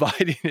keeps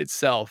dividing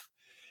itself.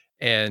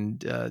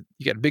 And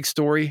you got a big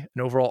story,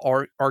 an overall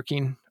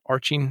arching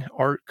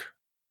arc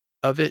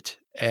of it,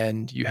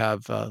 and you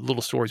have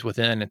little stories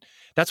within, and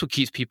that's what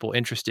keeps people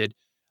interested.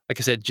 Like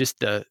I said, just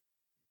the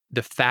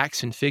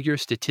facts and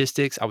figures,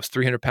 statistics. I was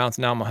 300 pounds,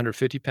 now I'm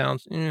 150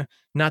 pounds.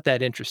 Not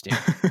that interesting.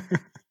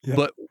 Yeah.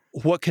 But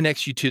what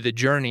connects you to the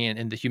journey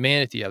and the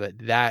humanity of it,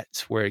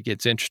 that's where it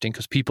gets interesting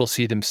because people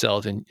see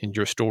themselves in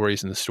your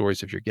stories and the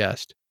stories of your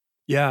guest.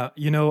 Yeah,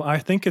 I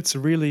think it's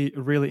really,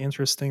 really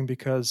interesting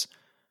because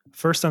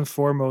first and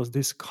foremost,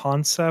 this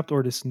concept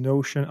or this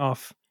notion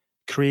of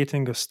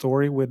creating a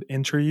story with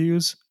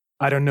interviews,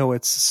 I don't know,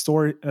 it's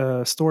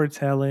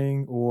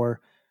storytelling,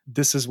 or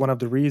this is one of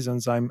the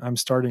reasons I'm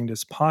starting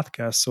this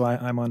podcast. So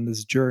I'm on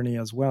this journey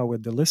as well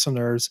with the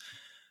listeners.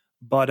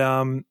 But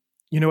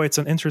it's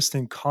an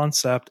interesting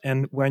concept.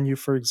 And when you,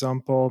 for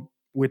example,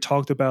 we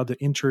talked about the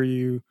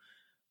interview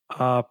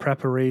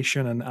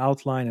preparation and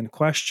outline and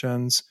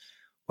questions.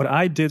 What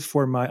I did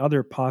for my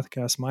other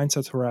podcast,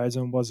 Mindset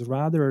Horizon, was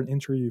rather an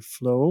interview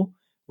flow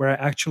where I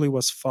actually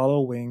was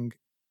following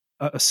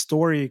a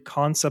story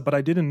concept, but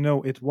I didn't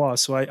know it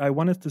was. So I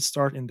wanted to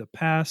start in the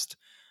past.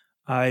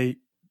 I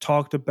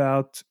talked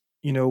about,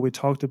 we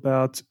talked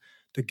about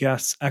the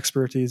guest's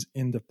expertise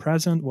in the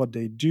present, what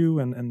they do,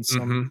 and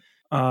some,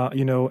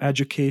 Mhm.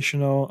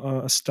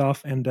 educational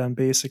stuff. And then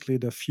basically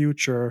the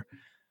future.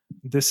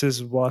 This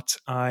is what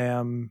I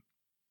am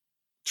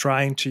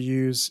trying to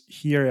use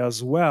here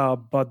as well,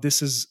 but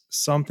this is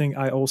something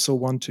I also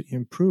want to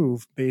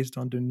improve based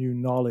on the new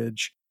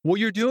knowledge. Well,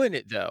 you're doing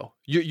it though.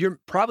 You're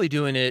probably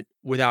doing it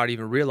without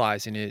even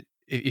realizing it.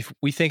 If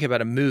we think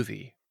about a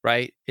movie,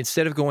 right?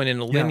 Instead of going in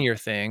a Yeah. linear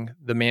thing,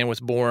 the man was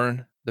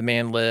born, the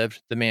man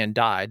lived, the man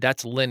died.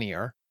 That's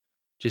linear.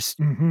 Just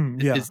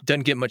Yeah. it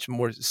doesn't get much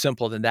more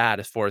simple than that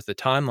as far as the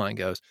timeline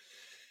goes.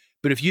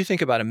 But if you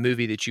think about a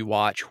movie that you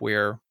watch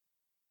where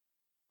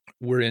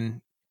we're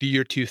in the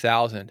year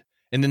 2000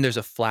 and then there's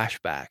a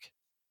flashback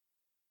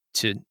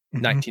to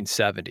Hmm.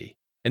 1970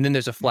 and then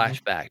there's a Hmm.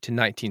 flashback to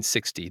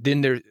 1960,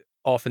 then they're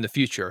off in the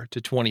future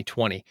to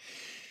 2020.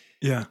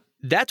 Yeah.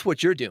 That's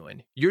what you're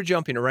doing. You're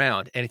jumping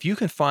around. And if you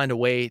can find a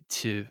way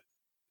to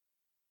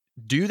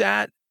do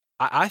that,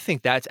 I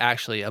think that's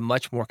actually a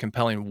much more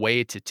compelling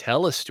way to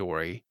tell a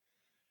story.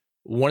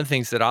 One of the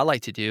things that I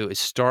like to do is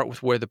start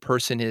with where the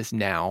person is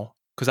now,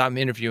 because I'm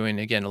interviewing,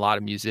 again, a lot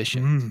of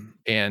musicians. Mm.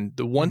 And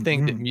the one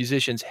thing that Hmm.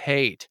 musicians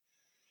hate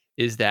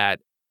is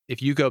that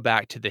if you go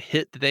back to the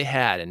hit that they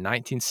had in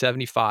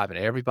 1975 and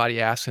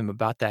everybody asks them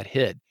about that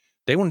hit,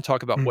 they want to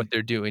talk about what Mm.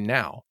 they're doing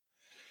now.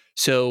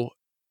 So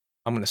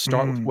I'm going to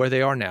start with Mm. where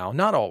they are now.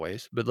 Not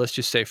always, but let's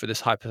just say for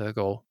this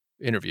hypothetical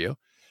interview,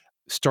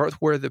 start with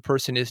where the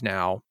person is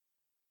now.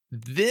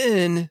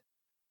 Then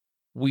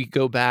we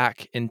go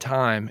back in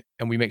time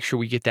and we make sure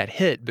we get that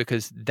hit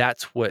because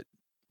that's what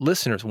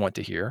listeners want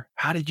to hear.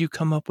 How did you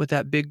come up with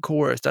that big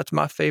chorus? That's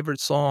my favorite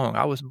song.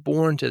 I was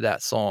born to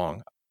that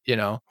song,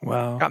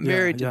 Wow. got Yeah.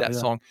 married to Yeah. that Yeah.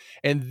 song.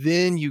 And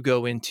then you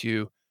go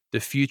into the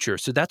future.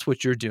 So that's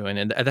what you're doing.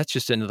 And that's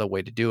just another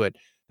way to do it.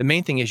 The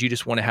main thing is you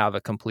just want to have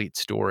a complete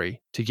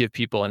story to give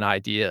people an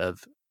idea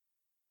of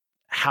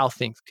how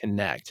things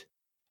connect.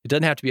 It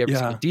doesn't have to be every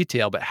single Yeah.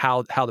 detail, but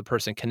how the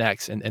person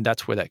connects, and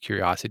that's where that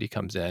curiosity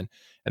comes in,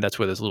 and that's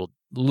where those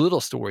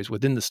little stories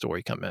within the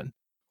story come in.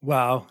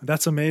 Wow.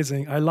 That's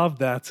amazing. I love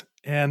that.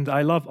 And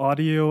I love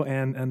audio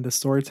and the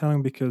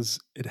storytelling because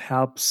it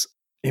helps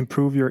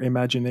improve your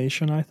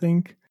imagination, I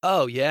think.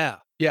 Oh, yeah.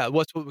 Yeah,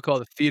 what's what we call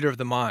the theater of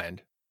the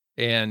mind,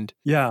 and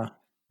Yeah.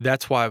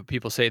 that's why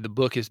people say the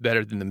book is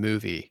better than the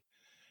movie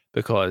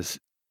because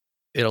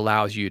it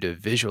allows you to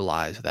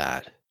visualize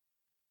that,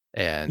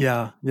 and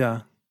Yeah.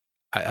 Yeah.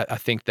 I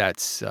think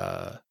that's,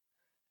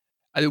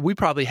 we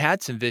probably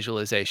had some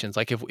visualizations,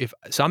 like if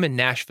so I'm in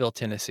Nashville,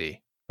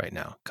 Tennessee right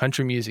now,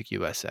 Country Music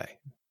USA.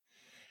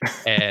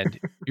 And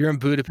you're in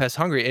Budapest,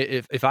 Hungary.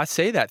 If I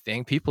say that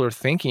thing, people are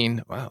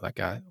thinking, "Wow, that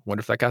guy. Wonder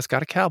if that guy's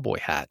got a cowboy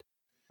hat."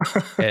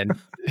 And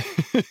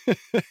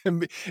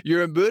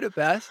you're in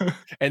Budapest,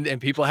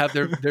 and people have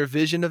their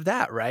vision of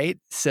that, right?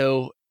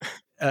 So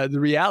the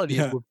reality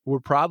is, Yeah. we're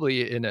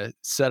probably in a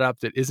setup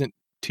that isn't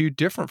too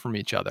different from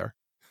each other.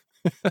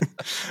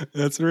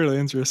 That's really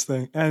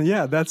interesting. And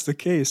yeah, that's the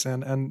case.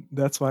 And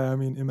that's why I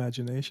mean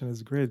imagination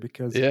is great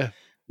because Yeah,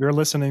 you're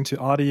listening to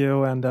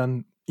audio and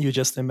then you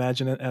just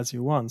imagine it as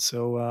you want.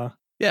 So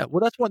yeah.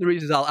 Well, that's one of the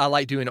reasons I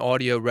like doing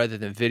audio rather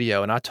than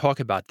video, and I talk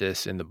about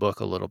this in the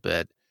book a little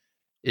bit.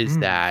 Is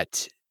mm,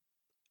 that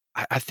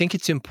I think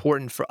it's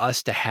important for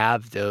us to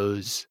have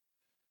those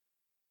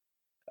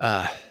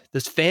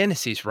those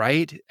fantasies,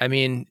 right? I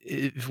mean,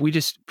 if we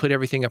just put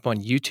everything up on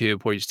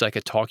YouTube where you're just like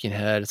a talking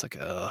head, it's like,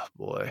 oh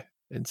boy,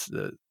 it's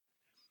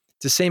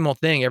the same old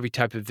thing, every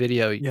type of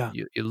video Yeah.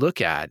 you look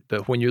at.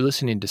 But when you're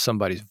listening to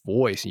somebody's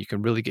voice and you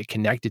can really get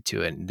connected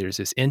to it, and there's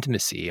this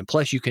intimacy, and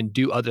plus you can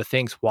do other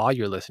things while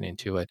you're listening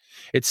to it,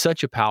 it's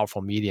such a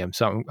powerful medium.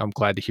 So I'm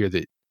glad to hear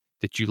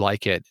that you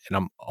like it, and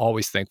I'm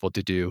always thankful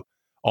to do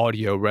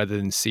audio rather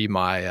than see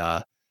my.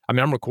 I mean,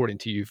 I'm recording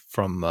to you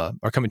from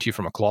or coming to you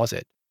from a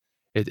closet.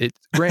 It's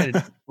granted,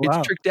 it's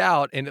Wow. tricked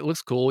out and it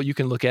looks cool. You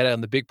can look at it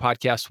on the Big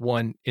Podcast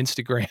One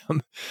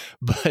Instagram,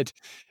 but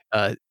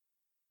uh,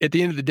 at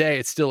the end of the day,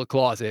 it's still a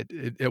closet.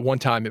 At one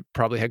time, it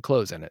probably had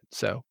clothes in it.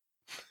 So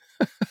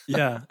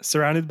Yeah.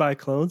 Surrounded by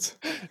clothes.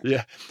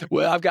 yeah,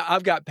 well,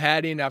 I've got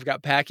padding, I've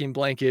got packing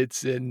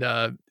blankets, and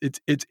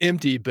it's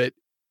empty, but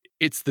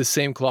it's the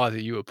same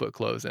closet you would put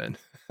clothes in.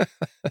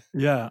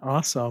 Yeah.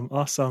 Awesome.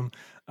 Awesome.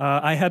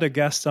 I had a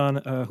guest on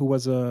who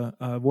was a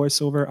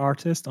voiceover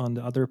artist on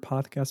the other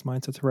podcast,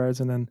 Mindset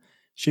Horizon, and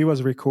she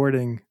was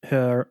recording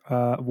her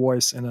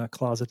voice in a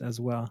closet as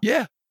well.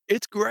 Yeah,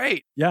 it's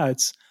great. Yeah,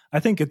 I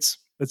think it's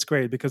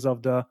great because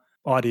of the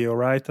audio,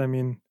 right? I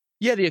mean,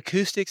 Yeah, the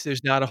acoustics,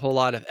 there's not a whole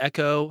lot of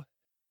echo.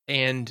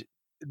 And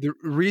the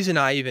reason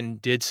I even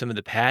did some of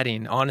the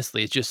padding,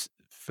 honestly, is just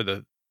for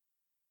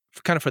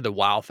the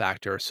wow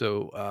factor.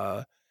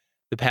 So,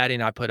 the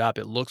padding I put up,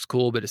 it looks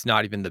cool, but it's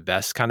not even the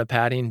best kind of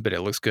padding, but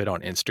it looks good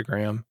on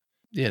Instagram.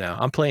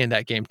 I'm playing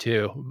that game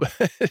too.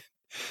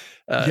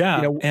 But,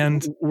 yeah,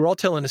 and we're all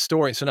telling a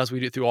story. Sometimes we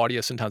do it through audio,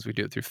 sometimes we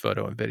do it through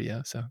photo and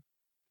video. So,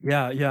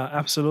 yeah,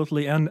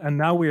 absolutely. And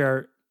now we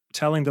are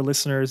telling the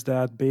listeners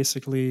that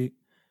basically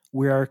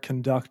we are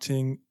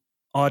conducting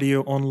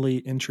audio only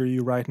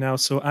interview right now.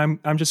 So I'm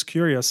just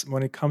curious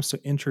when it comes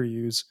to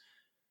interviews,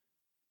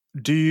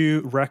 do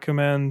you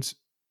recommend,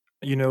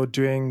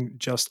 doing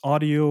just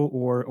audio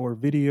or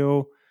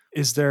video?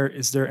 Is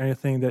there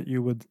anything that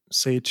you would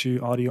say to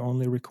audio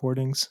only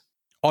recordings?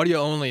 audio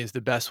only is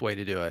the best way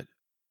to do it.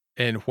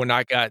 And when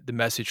I got the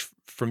message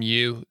from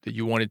you that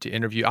you wanted to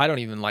interview, I don't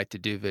even like to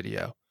do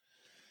video.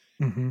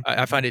 Hmm.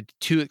 I find it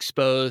too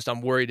exposed.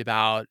 I'm worried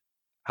about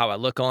how I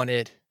look on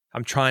it.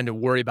 I'm trying to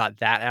worry about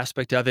that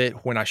aspect of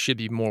it when I should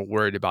be more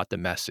worried about the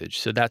message.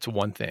 So that's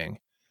one thing.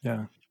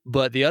 Yeah,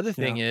 But the other yeah.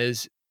 thing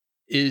is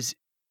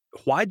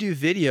why do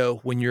video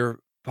when your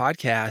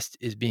podcast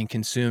is being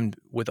consumed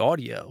with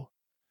audio?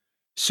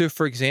 So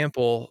for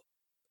example,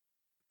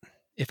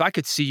 if I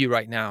could see you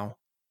right now,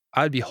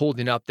 I'd be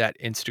holding up that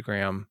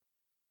Instagram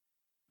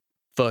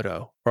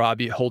photo, or I'd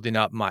be holding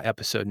up my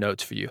episode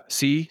notes for you.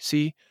 See,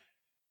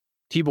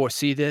 Tibor,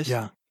 see this?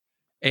 Yeah,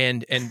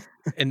 And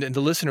then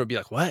the listener would be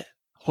like, "What?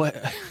 What?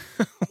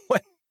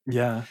 What?"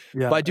 yeah,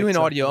 yeah, By doing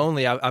audio exactly.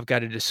 only, I've got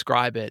to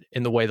describe it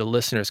in the way the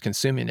listener is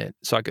consuming it.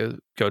 So I go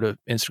to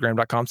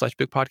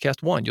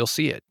Instagram.com/bigpodcast1. You'll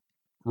see it,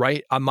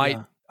 right?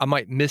 Yeah. I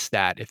might miss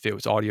that if it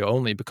was audio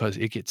only because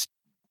it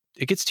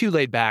gets too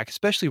laid back,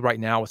 especially right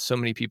now with so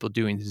many people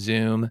doing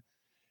Zoom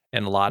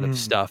and a lot of Mm,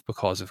 stuff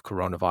because of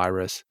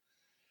coronavirus.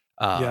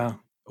 Uh, yeah,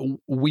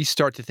 we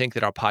start to think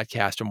that our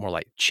podcasts are more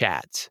like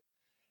chats,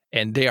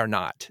 and they are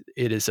not.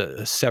 It is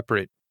a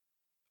separate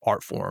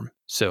art form.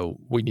 So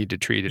we need to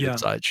treat it as yeah,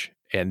 such.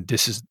 And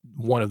this is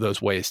one of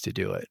those ways to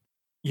do it.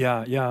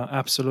 yeah,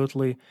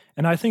 absolutely.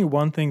 And I think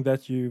one thing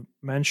that you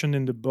mentioned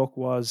in the book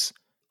was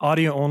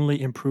audio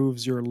only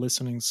improves your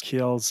listening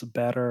skills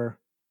better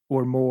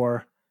or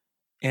more.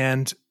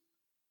 And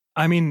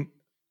I mean,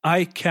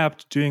 I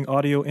kept doing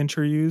audio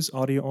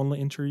only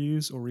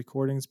interviews or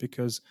recordings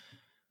because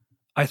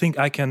I think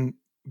I can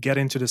get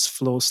into this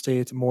flow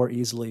state more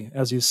easily.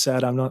 As you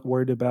said, I'm not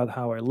worried about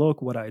how I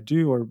look, what I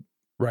do, or,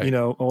 Right.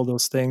 all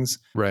those things.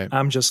 Right.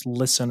 I'm just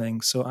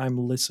listening. So I'm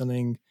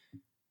listening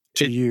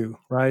to It you,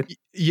 right?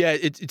 yeah,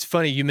 it's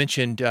funny you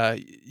mentioned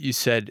you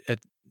said at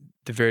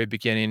the very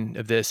beginning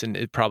of this, and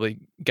it probably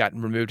got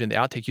removed in the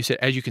outtake. You said,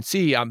 as you can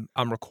see, I'm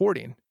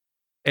recording.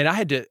 And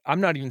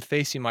I'm not even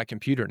facing my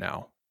computer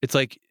now. It's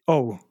like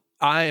Oh,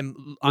 I'm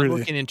really?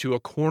 looking into a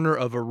corner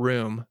of a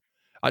room.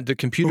 The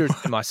computer's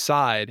to my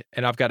side,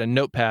 and I've got a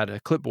notepad, a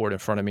clipboard in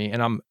front of me,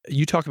 and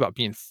you talk about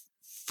being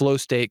flow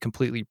state,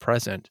 completely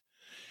present.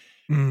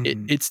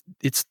 Mm,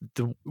 It's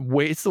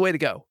the way to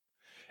go.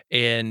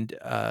 And,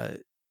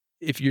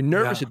 if you're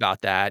nervous yeah,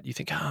 about that, you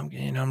think, "Oh,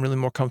 I'm really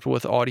more comfortable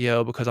with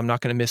audio because I'm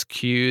not gonna miss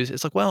cues."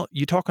 It's like, well,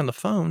 you talk on the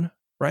phone,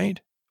 right?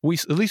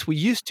 At least we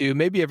used to.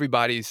 Maybe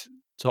everybody's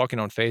talking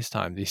on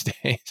FaceTime these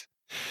days,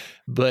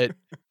 but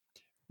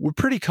we're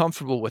pretty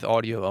comfortable with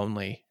audio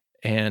only,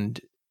 and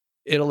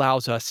it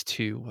allows us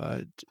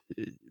to,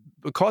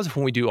 because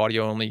when we do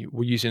audio only,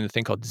 we're using a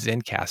thing called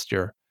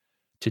Zencastr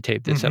to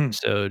tape this hmm,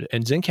 episode,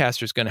 and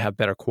Zencastr is gonna have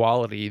better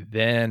quality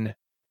than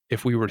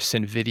if we were to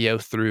send video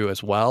through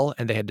as well,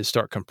 and they had to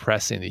start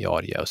compressing the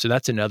audio. So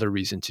that's another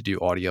reason to do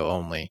audio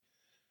only,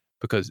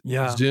 because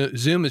yeah,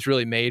 Zoom is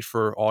really made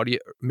for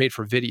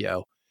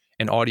video,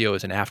 and audio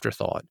is an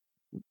afterthought.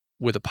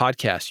 With a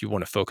podcast, you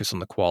wanna focus on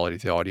the quality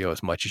of the audio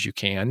as much as you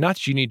can. Not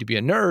that you need to be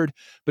a nerd,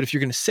 but if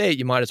you're gonna say it,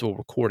 you might as well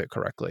record it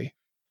correctly.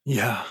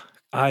 yeah.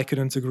 I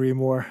couldn't agree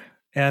more.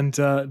 And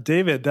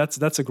David,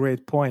 that's a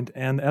great point.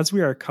 And as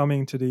we are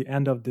coming to the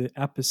end of the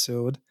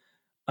episode,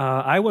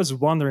 I was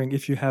wondering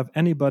if you have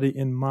anybody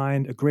in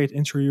mind, a great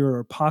interviewer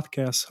or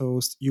podcast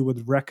host you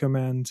would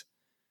recommend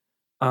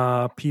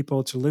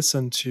people to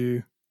listen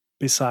to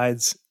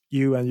besides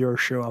you and your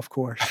show, of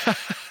course.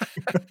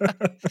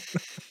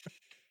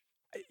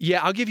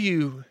 Yeah, let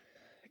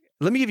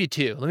me give you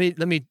two.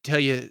 Let me tell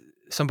you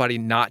somebody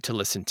not to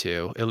listen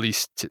to, at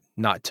least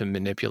not to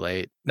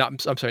manipulate. I'm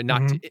sorry,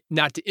 Hmm.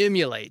 not to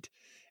emulate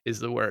is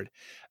the word.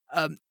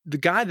 The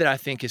guy that I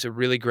think is a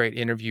really great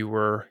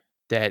interviewer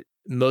that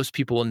most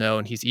people will know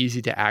and he's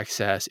easy to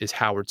access is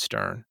Howard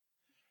Stern.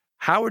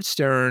 Howard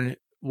Stern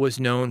was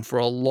known for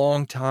a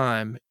long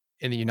time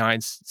in the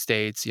United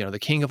States, the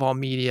king of all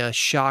media,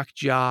 shock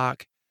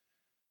jock,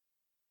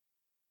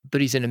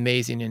 but he's an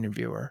amazing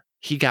interviewer.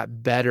 He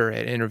got better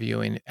at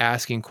interviewing,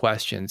 asking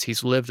questions.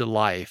 He's lived a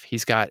life.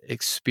 He's got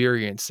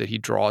experience that he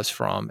draws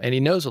from, and he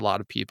knows a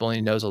lot of people and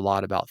he knows a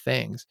lot about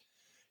things.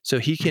 So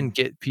he can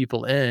get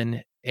people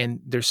in, and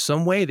there's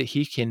some way that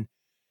he can,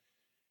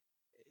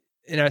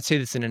 and I'd say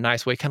this in a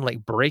nice way, kind of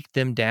like break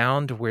them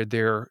down to where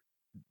their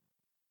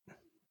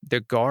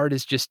guard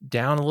is just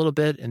down a little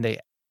bit and they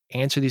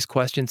answer these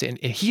questions. And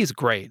he is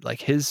great.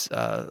 Like his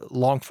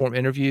long form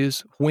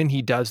interviews, when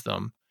he does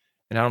them,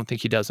 and I don't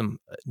think he does them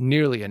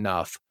nearly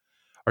enough,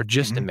 are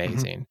just Hmm.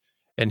 amazing.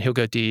 And he'll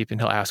go deep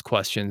and he'll ask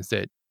questions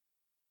that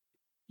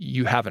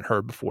you haven't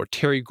heard before.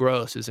 Terry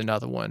Gross is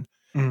another one.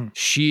 Hmm.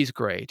 She's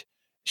great.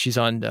 She's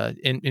on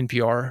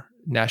NPR,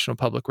 National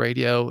Public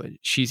Radio.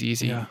 She's Yeah.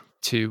 easy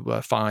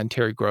to find.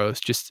 Terry Gross,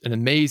 just an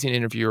amazing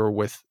interviewer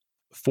with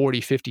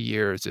 40, 50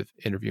 years of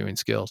interviewing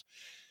skills.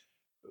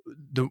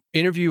 The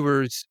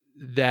interviewers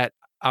that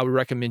I would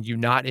recommend you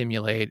not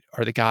emulate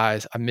are the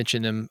guys, I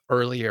mentioned them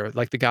earlier,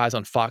 like the guys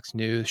on Fox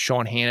News.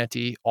 Sean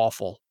Hannity,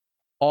 awful,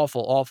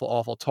 awful, awful,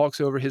 awful.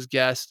 Talks over his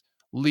guests,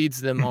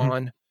 leads them Hmm.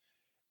 on,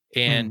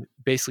 and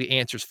basically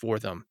answers for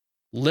them.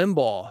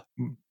 Limbaugh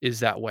Hmm. is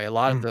that way. A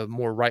lot of the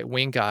more right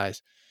wing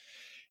guys,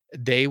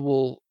 they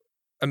will.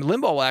 I mean,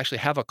 Limbaugh will actually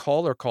have a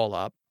caller call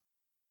up,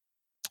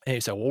 and he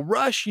say, "Well,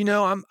 Rush,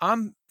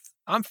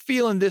 I'm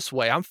feeling this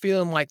way. I'm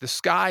feeling like the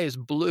sky is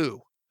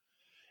blue,"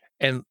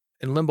 and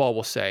Limbaugh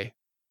will say,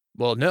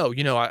 "Well, no,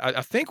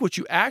 I think what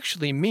you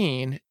actually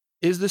mean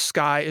is the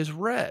sky is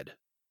red,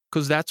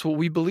 because that's what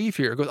we believe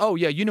here." It goes, "Oh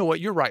yeah, you know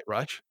what? You're right,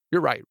 Rush.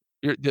 You're right.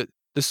 The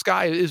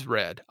sky is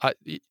red.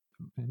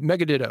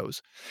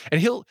 Megadittos,"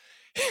 and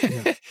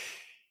Yeah.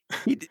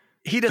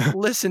 he doesn't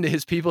listen to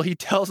his people. He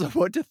tells them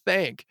what to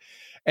think,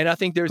 and I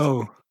think there's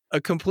Oh, a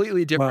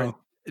completely wow.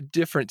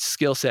 different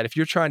skill set. If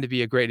you're trying to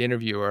be a great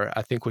interviewer,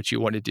 I think what you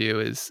want to do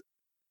is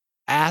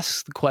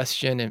ask the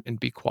question and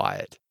be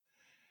quiet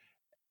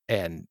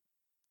and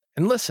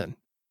listen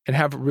and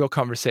have a real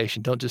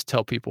conversation. Don't just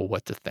tell people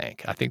what to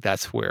think. I think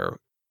that's where,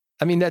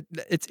 I mean, that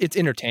it's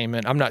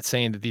entertainment. I'm not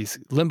saying that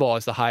Limbaugh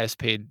is the highest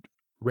paid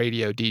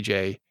radio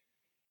DJ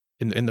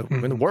in the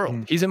Mhm, world.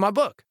 mhm. He's in my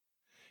book.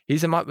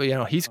 He's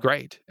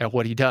great at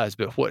what he does,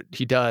 but what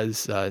he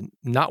does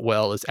not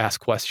well is ask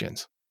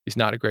questions. He's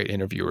not a great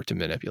interviewer to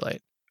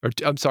manipulate.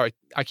 I'm sorry,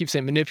 I keep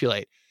saying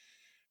manipulate.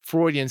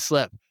 Freudian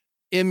slip.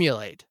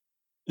 Emulate.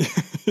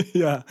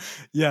 Yeah,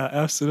 yeah,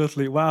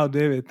 absolutely. Wow,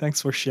 David,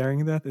 thanks for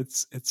sharing that.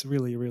 It's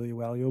really, really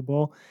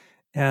valuable.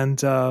 And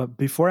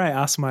before I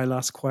ask my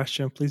last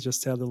question, please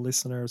just tell the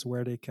listeners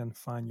where they can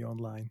find you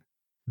online.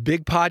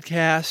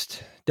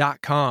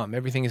 Bigpodcast.com.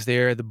 Everything is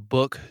there. The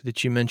book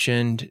that you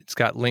mentioned, it's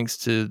got links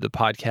to the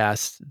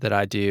podcasts that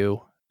I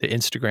do, the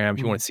Instagram, if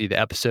you want Mm. to see the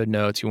episode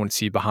notes, you want to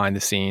see behind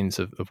the scenes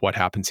of what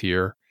happens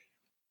here.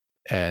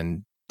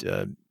 And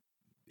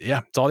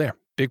yeah, it's all there.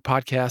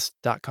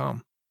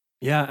 Bigpodcast.com.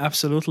 Yeah,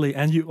 absolutely.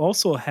 And you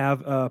also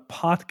have a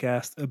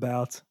podcast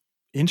about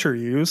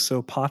interviews.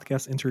 So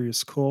podcast interview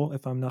school,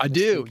 if I'm not I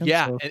do. mistaken.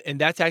 Yeah. So And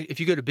that's if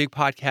you go to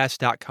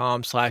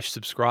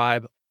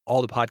bigpodcast.com/subscribe,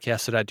 all the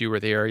podcasts that I do are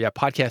there. Yeah.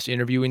 Podcast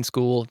interviewing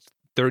school,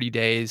 30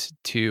 days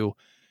to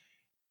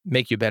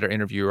make you a better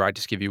interviewer. I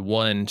just give you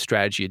one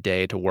strategy a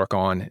day to work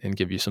on and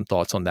give you some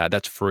thoughts on that.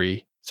 That's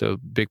free. So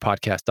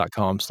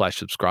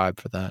bigpodcast.com/subscribe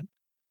for that.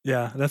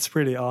 yeah, that's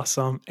pretty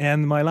awesome.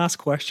 And my last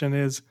question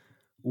is,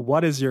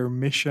 what is your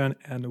mission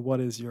and what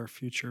is your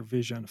future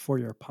vision for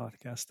your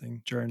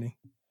podcasting journey?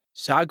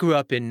 So I grew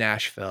up in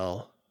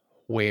Nashville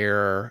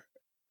where,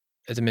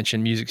 as I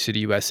mentioned, Music City,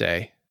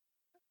 USA.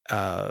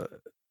 Uh,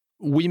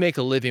 we make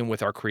a living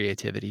with our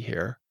creativity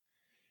here.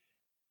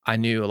 I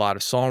knew a lot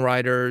of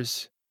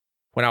songwriters.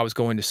 When I was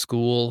going to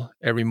school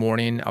every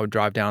morning, I would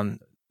drive down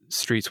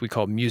streets we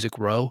called Music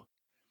Row.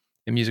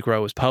 And Music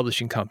Row was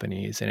publishing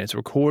companies and it's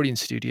recording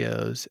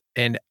studios.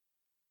 And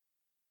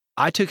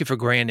I took it for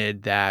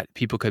granted that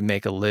people could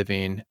make a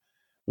living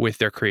with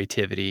their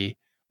creativity,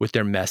 with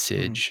their Mhm.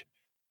 message,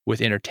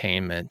 with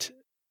entertainment.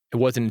 It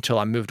wasn't until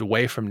I moved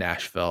away from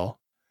Nashville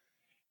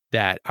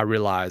that I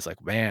realized,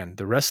 like, man,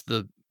 the rest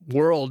of the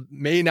world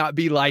may not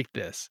be like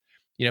this.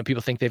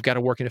 People think they've got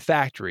to work in a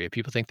factory.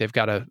 People think they've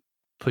got to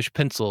push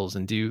pencils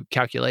and do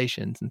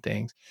calculations and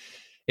things.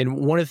 And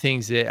one of the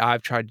things that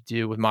I've tried to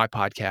do with my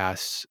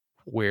podcasts,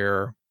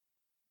 whether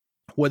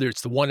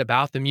it's the one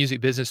about the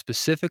music business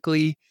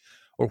specifically,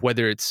 or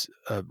whether it's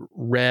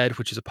Red,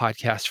 which is a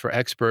podcast for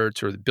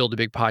experts, or the Build a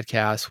Big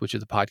Podcast, which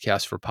is a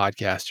podcast for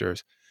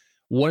podcasters,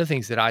 one of the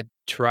things that I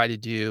try to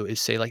do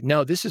is say, like,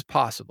 no, this is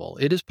possible.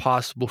 It is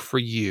possible for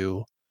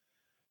you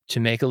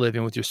to make a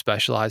living with your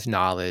specialized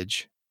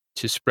knowledge,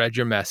 to spread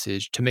your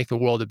message, to make the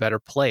world a better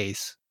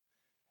place.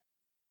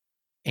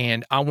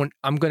 And I'm going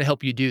to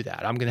help you do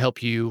that. I'm going to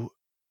help you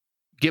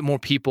get more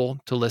people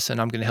to listen.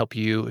 I'm going to help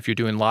you, if you're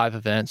doing live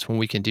events, when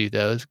we can do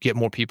those, get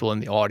more people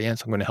in the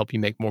audience. I'm going to help you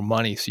make more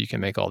money so you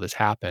can make all this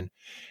happen.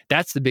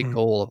 That's the big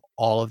goal of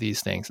all of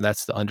these things. And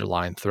that's the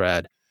underlying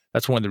thread.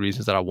 That's one of the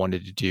reasons that I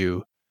wanted to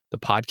do the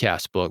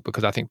podcast book,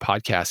 because I think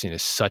podcasting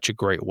is such a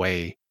great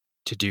way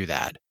to do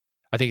that.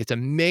 I think it's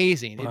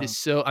amazing. Wow. It is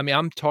so, I mean,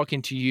 I'm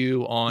talking to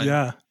you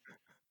on,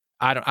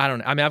 I don't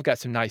know. I mean, I've got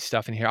some nice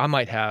stuff in here. I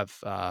might have,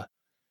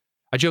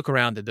 I joke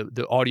around that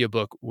the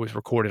audiobook was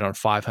recorded on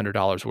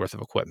 $500 worth of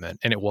equipment,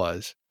 and it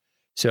was.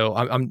 So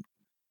I'm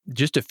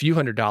just a few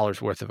 $100s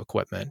worth of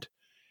equipment.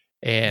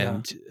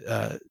 And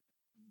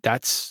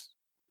that's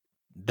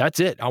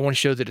it. I want to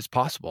show that it's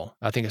possible.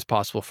 I think it's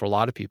possible for a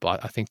lot of people.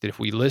 I think that if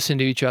we listen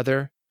to each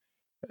other,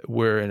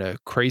 we're in a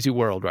crazy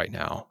world right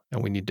now,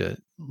 and we need to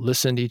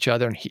listen to each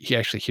other and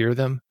actually hear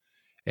them.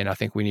 And I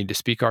think we need to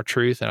speak our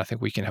truth, and I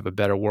think we can have a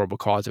better world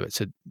because of it.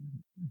 So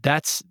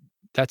that's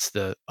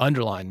the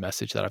underlying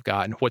message that I've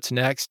got. And what's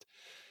next?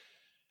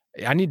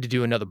 I need to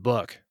do another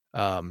book.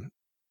 That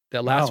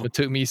last one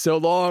took me so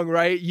long,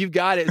 right? You've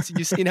got it. So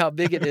you've seen how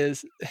big it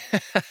is.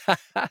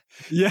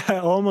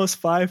 Yeah, almost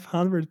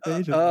 500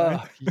 pages.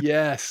 Right?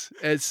 Yes.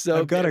 It's so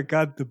I've got to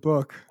gut the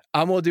book.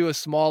 I'm going to do a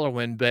smaller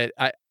one, but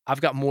I've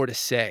got more to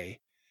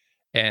say.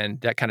 And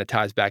that kind of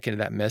ties back into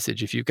that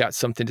message. If you've got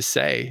something to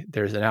say,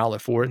 there's an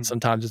outlet for it.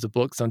 Sometimes it's a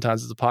book,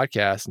 sometimes it's a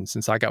podcast. And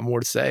since I got more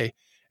to say,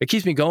 it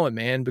keeps me going,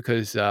 man,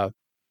 because I'm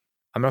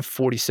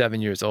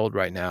 47 years old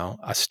right now.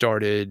 I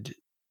started,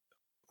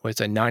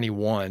 it's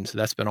 91, so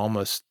that's been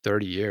almost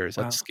 30 years.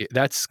 Wow.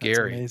 That's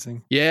scary. That's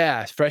amazing.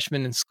 Yeah,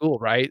 freshman in school,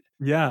 right?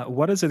 Yeah.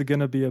 What is it going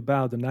to be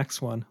about, the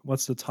next one?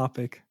 What's the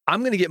topic?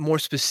 I'm going to get more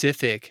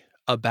specific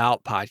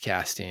about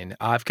podcasting.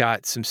 I've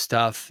got some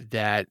stuff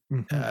that,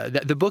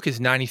 the book is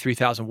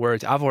 93,000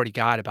 words. I've already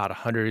got about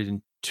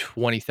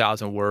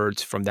 120,000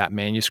 words from that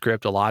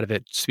manuscript. A lot of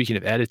it, speaking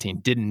of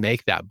editing, didn't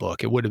make that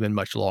book. It would have been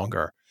much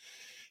longer.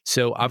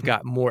 So I've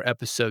got more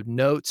episode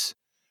notes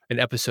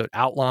and episode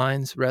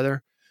outlines,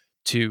 rather,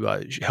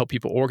 to help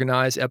people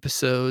organize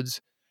episodes.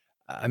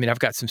 I mean, I've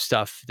got some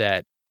stuff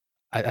that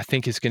I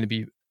think is going to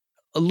be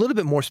a little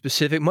bit more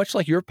specific, much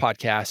like your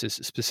podcast is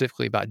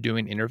specifically about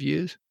doing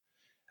interviews.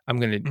 I'm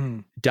going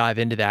to dive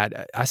into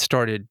that. I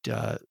started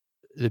the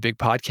Big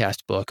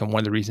Podcast book, and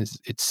one of the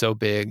reasons it's so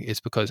big is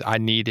because I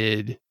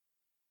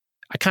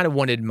kind of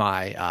wanted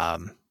my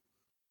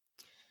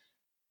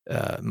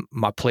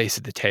my place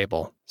at the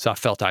table. So I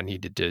felt I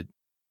needed to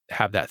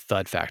have that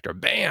thud factor.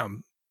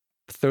 Bam!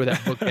 Throw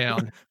that book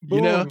down.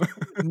 You know?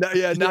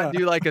 Not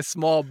do like a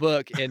small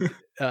book. And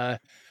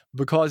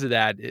because of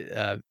that,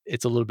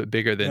 it's a little bit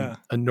bigger than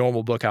a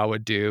normal book I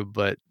would do.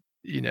 But,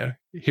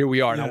 here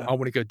we are. And I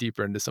want to go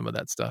deeper into some of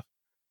that stuff.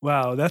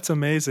 Wow, that's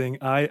amazing.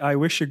 I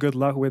wish you good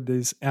luck with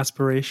these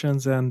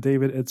aspirations. And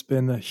David, it's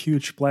been a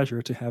huge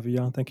pleasure to have you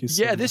on. Thank you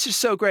so much. Yeah, this is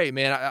so great,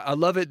 man. I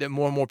love it that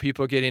more and more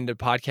people are getting into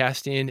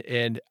podcasting.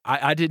 And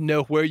I didn't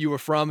know where you were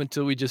from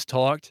until we just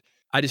talked.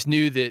 I just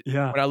knew that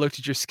when I looked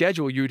at your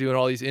schedule, you were doing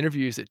all these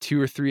interviews at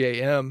 2 or 3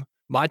 a.m.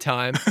 my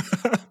time.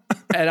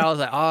 And I was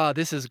like,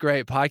 this is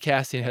great.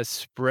 Podcasting has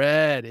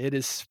spread. It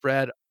is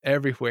spread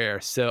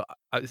everywhere. So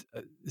it's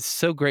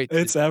so great.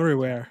 It's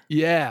everywhere.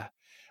 Yeah.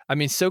 I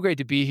mean, so great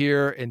to be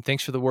here, and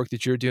thanks for the work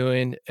that you're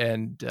doing.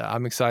 And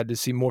I'm excited to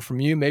see more from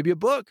you, maybe a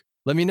book.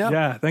 Let me know.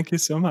 Yeah, thank you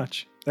so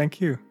much.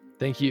 Thank you.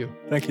 Thank you.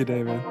 Thank you,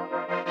 David.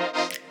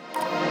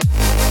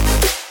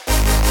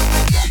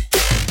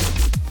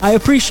 I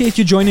appreciate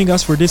you joining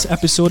us for this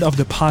episode of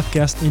the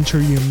Podcast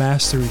Interview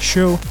Mastery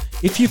Show.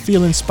 If you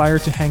feel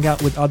inspired to hang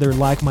out with other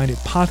like-minded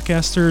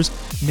podcasters,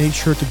 make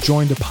sure to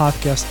join the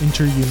Podcast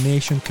Interview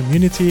Nation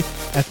community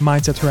at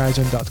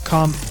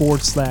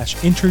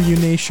mindsethorizon.com/Interview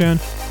Nation.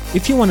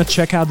 If you want to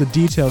check out the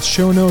detailed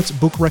show notes,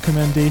 book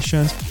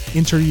recommendations,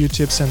 interview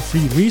tips, and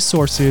free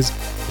resources,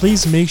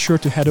 please make sure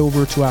to head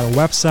over to our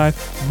website,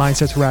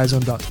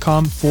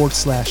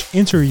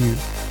 mindsethorizon.com/interview.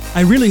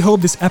 I really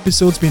hope this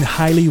episode's been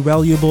highly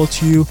valuable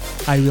to you.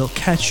 I will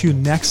catch you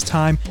next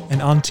time,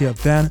 and until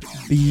then,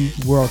 be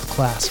world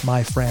class,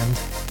 my friend.